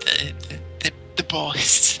the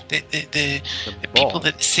boss, the people boss?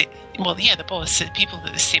 that the boss, the people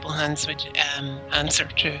that the stable hands would answer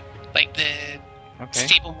to, like the Okay.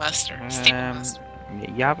 stable master. Stable master.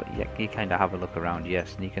 you kind of have a look around,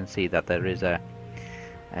 yes, and you can see that there is a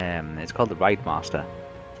it's called the Ride Master.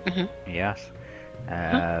 Mhm. Yes,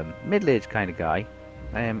 middle-aged kind of guy,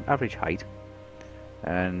 average height,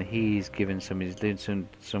 and he's doing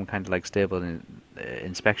some kind of like stable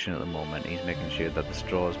inspection at the moment. He's making sure that the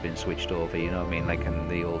straw's been switched over, you know what I mean, like, and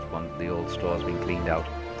the old straw's been cleaned out.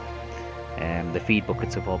 The feed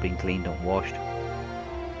buckets have all been cleaned and washed.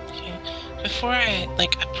 Okay. Before I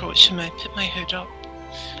approach him, I put my hood up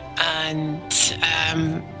and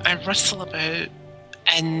I rustle about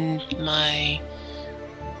in my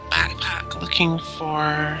backpack looking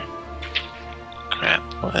for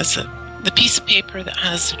what is it? The piece of paper that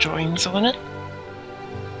has the drawings on it.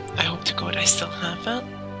 I hope to God I still have it.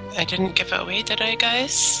 I didn't give it away, did I,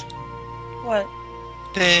 guys? What?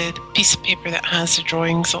 The piece of paper that has the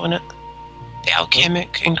drawings on it. The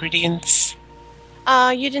alchemic ingredients.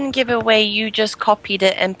 You didn't give it away. You just copied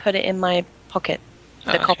it and put it in my pocket.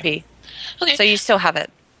 The okay. copy. Okay. So you still have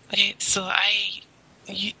it. Okay, so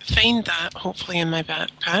you find that hopefully in my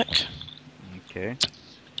backpack. Okay.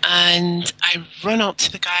 And I run up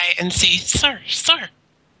to the guy and say, Sir.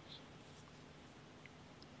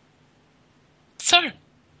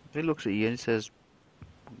 He looks at you and says,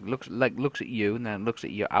 looks at you and then looks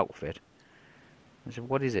at your outfit. I said,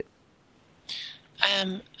 what is it?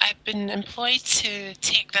 I've been employed to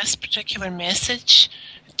take this particular message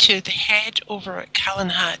to the head over at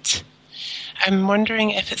Calenhat. I'm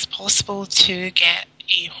wondering if it's possible to get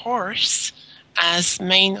a horse, as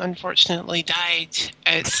mine unfortunately died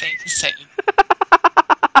outside the city.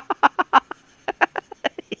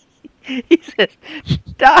 He says,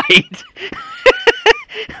 died?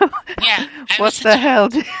 Yeah. What the hell?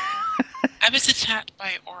 I was attacked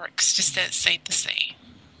by orcs just outside the city.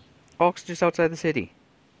 Orcs just outside the city?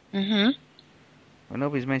 Mm-hmm. Well,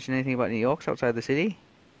 nobody's mentioned anything about any orcs outside the city?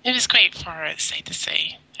 It was quite far outside the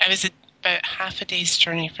city. I was about half a day's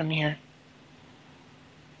journey from here.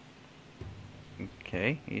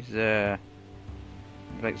 Okay, he's, so,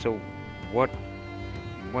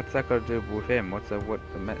 what's that got to do with him?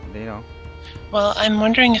 You know? Well, I'm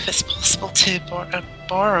wondering if it's possible to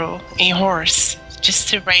borrow a horse just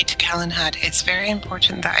to ride to Calenhat. It's very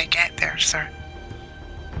important that I get there, sir.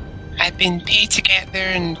 I've been paid to get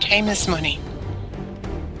there, and time is money.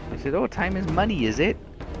 I said, oh, time is money, is it?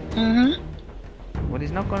 Mm-hmm. Well,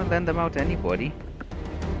 he's not going to lend them out to anybody.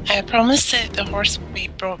 I promise that the horse will be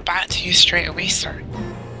brought back to you straight away, sir.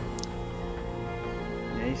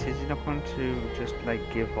 Yeah, he says he's not going to just,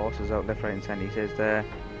 give horses out left, right, and centre. He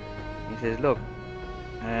says, look,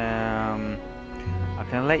 I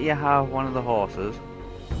can let you have one of the horses.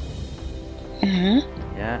 Mm-hmm.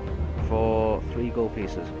 Yeah, for 3 gold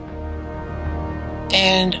pieces.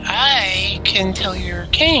 And I can tell your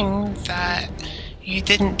king that you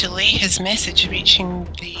didn't delay his message reaching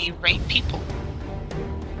the right people.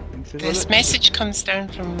 Says, This message comes down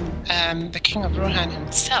from the King of Rohan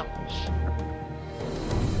himself.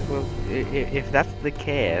 Well, if that's the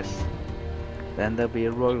case, then there'll be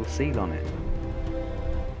a royal seal on it.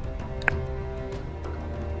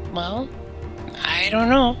 Well, I don't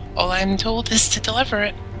know. All I'm told is to deliver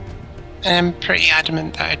it. And I'm pretty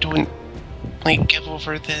adamant that I don't, give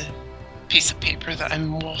over the piece of paper that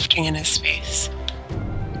I'm wafting in his face.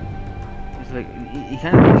 He's like,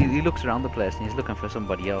 he looks around the place and he's looking for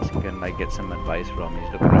somebody else he can get some advice from.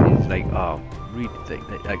 He's looking around. He's like, oh,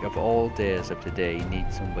 of all days of today, he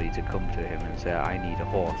needs somebody to come to him and say, I need a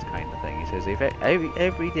horse, kind of thing. He says, if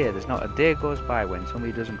every day, there's not a day goes by when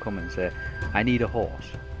somebody doesn't come and say, I need a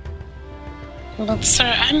horse. Well, sir,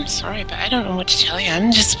 I'm sorry, but I don't know what to tell you.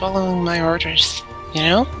 I'm just following my orders, you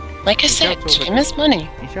know? Like I said, time is money.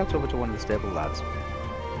 He shouts over to one of the stable lads.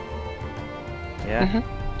 Yeah? Mhm.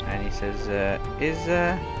 And he says, is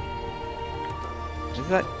that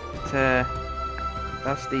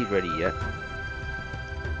steed ready yet?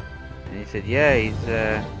 And he said, yeah, he's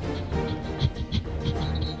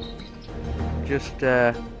just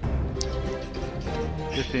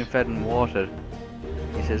been fed and watered.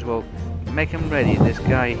 He says, well, make him ready. This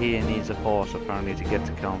guy here needs a horse apparently to get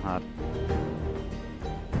to Calenhat.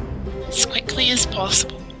 As quickly as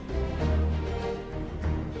possible.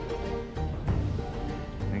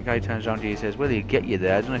 And the guy turns around to you and says, well, he'll get you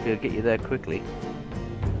there. I don't know if he'll get you there quickly.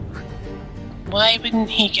 Why wouldn't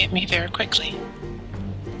he get me there quickly? He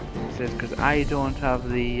says, because I don't have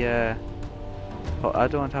an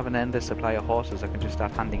endless supply of horses I can just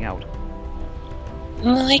start handing out.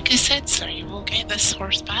 Like I said, sir, you will get this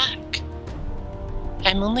horse back.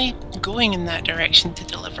 I'm only going in that direction to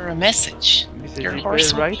deliver a message. He says, Your you're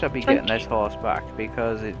horse will right, be I'll be front getting this horse back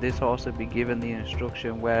because this horse will be given the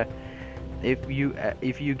instruction where if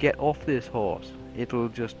you get off this horse, it'll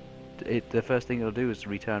just the first thing it'll do is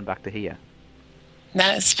return back to here.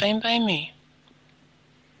 That is fine by me.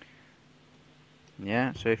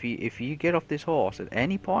 Yeah. So if you get off this horse at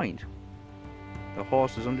any point, the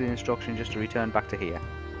horse is under the instruction just to return back to here.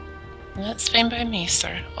 That's fine by me,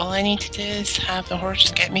 sir. All I need to do is have the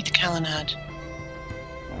horse get me to Calenad.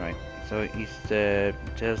 All right. So he's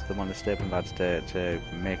tells the one of the stable lads to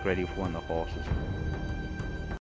make ready for one of the horses.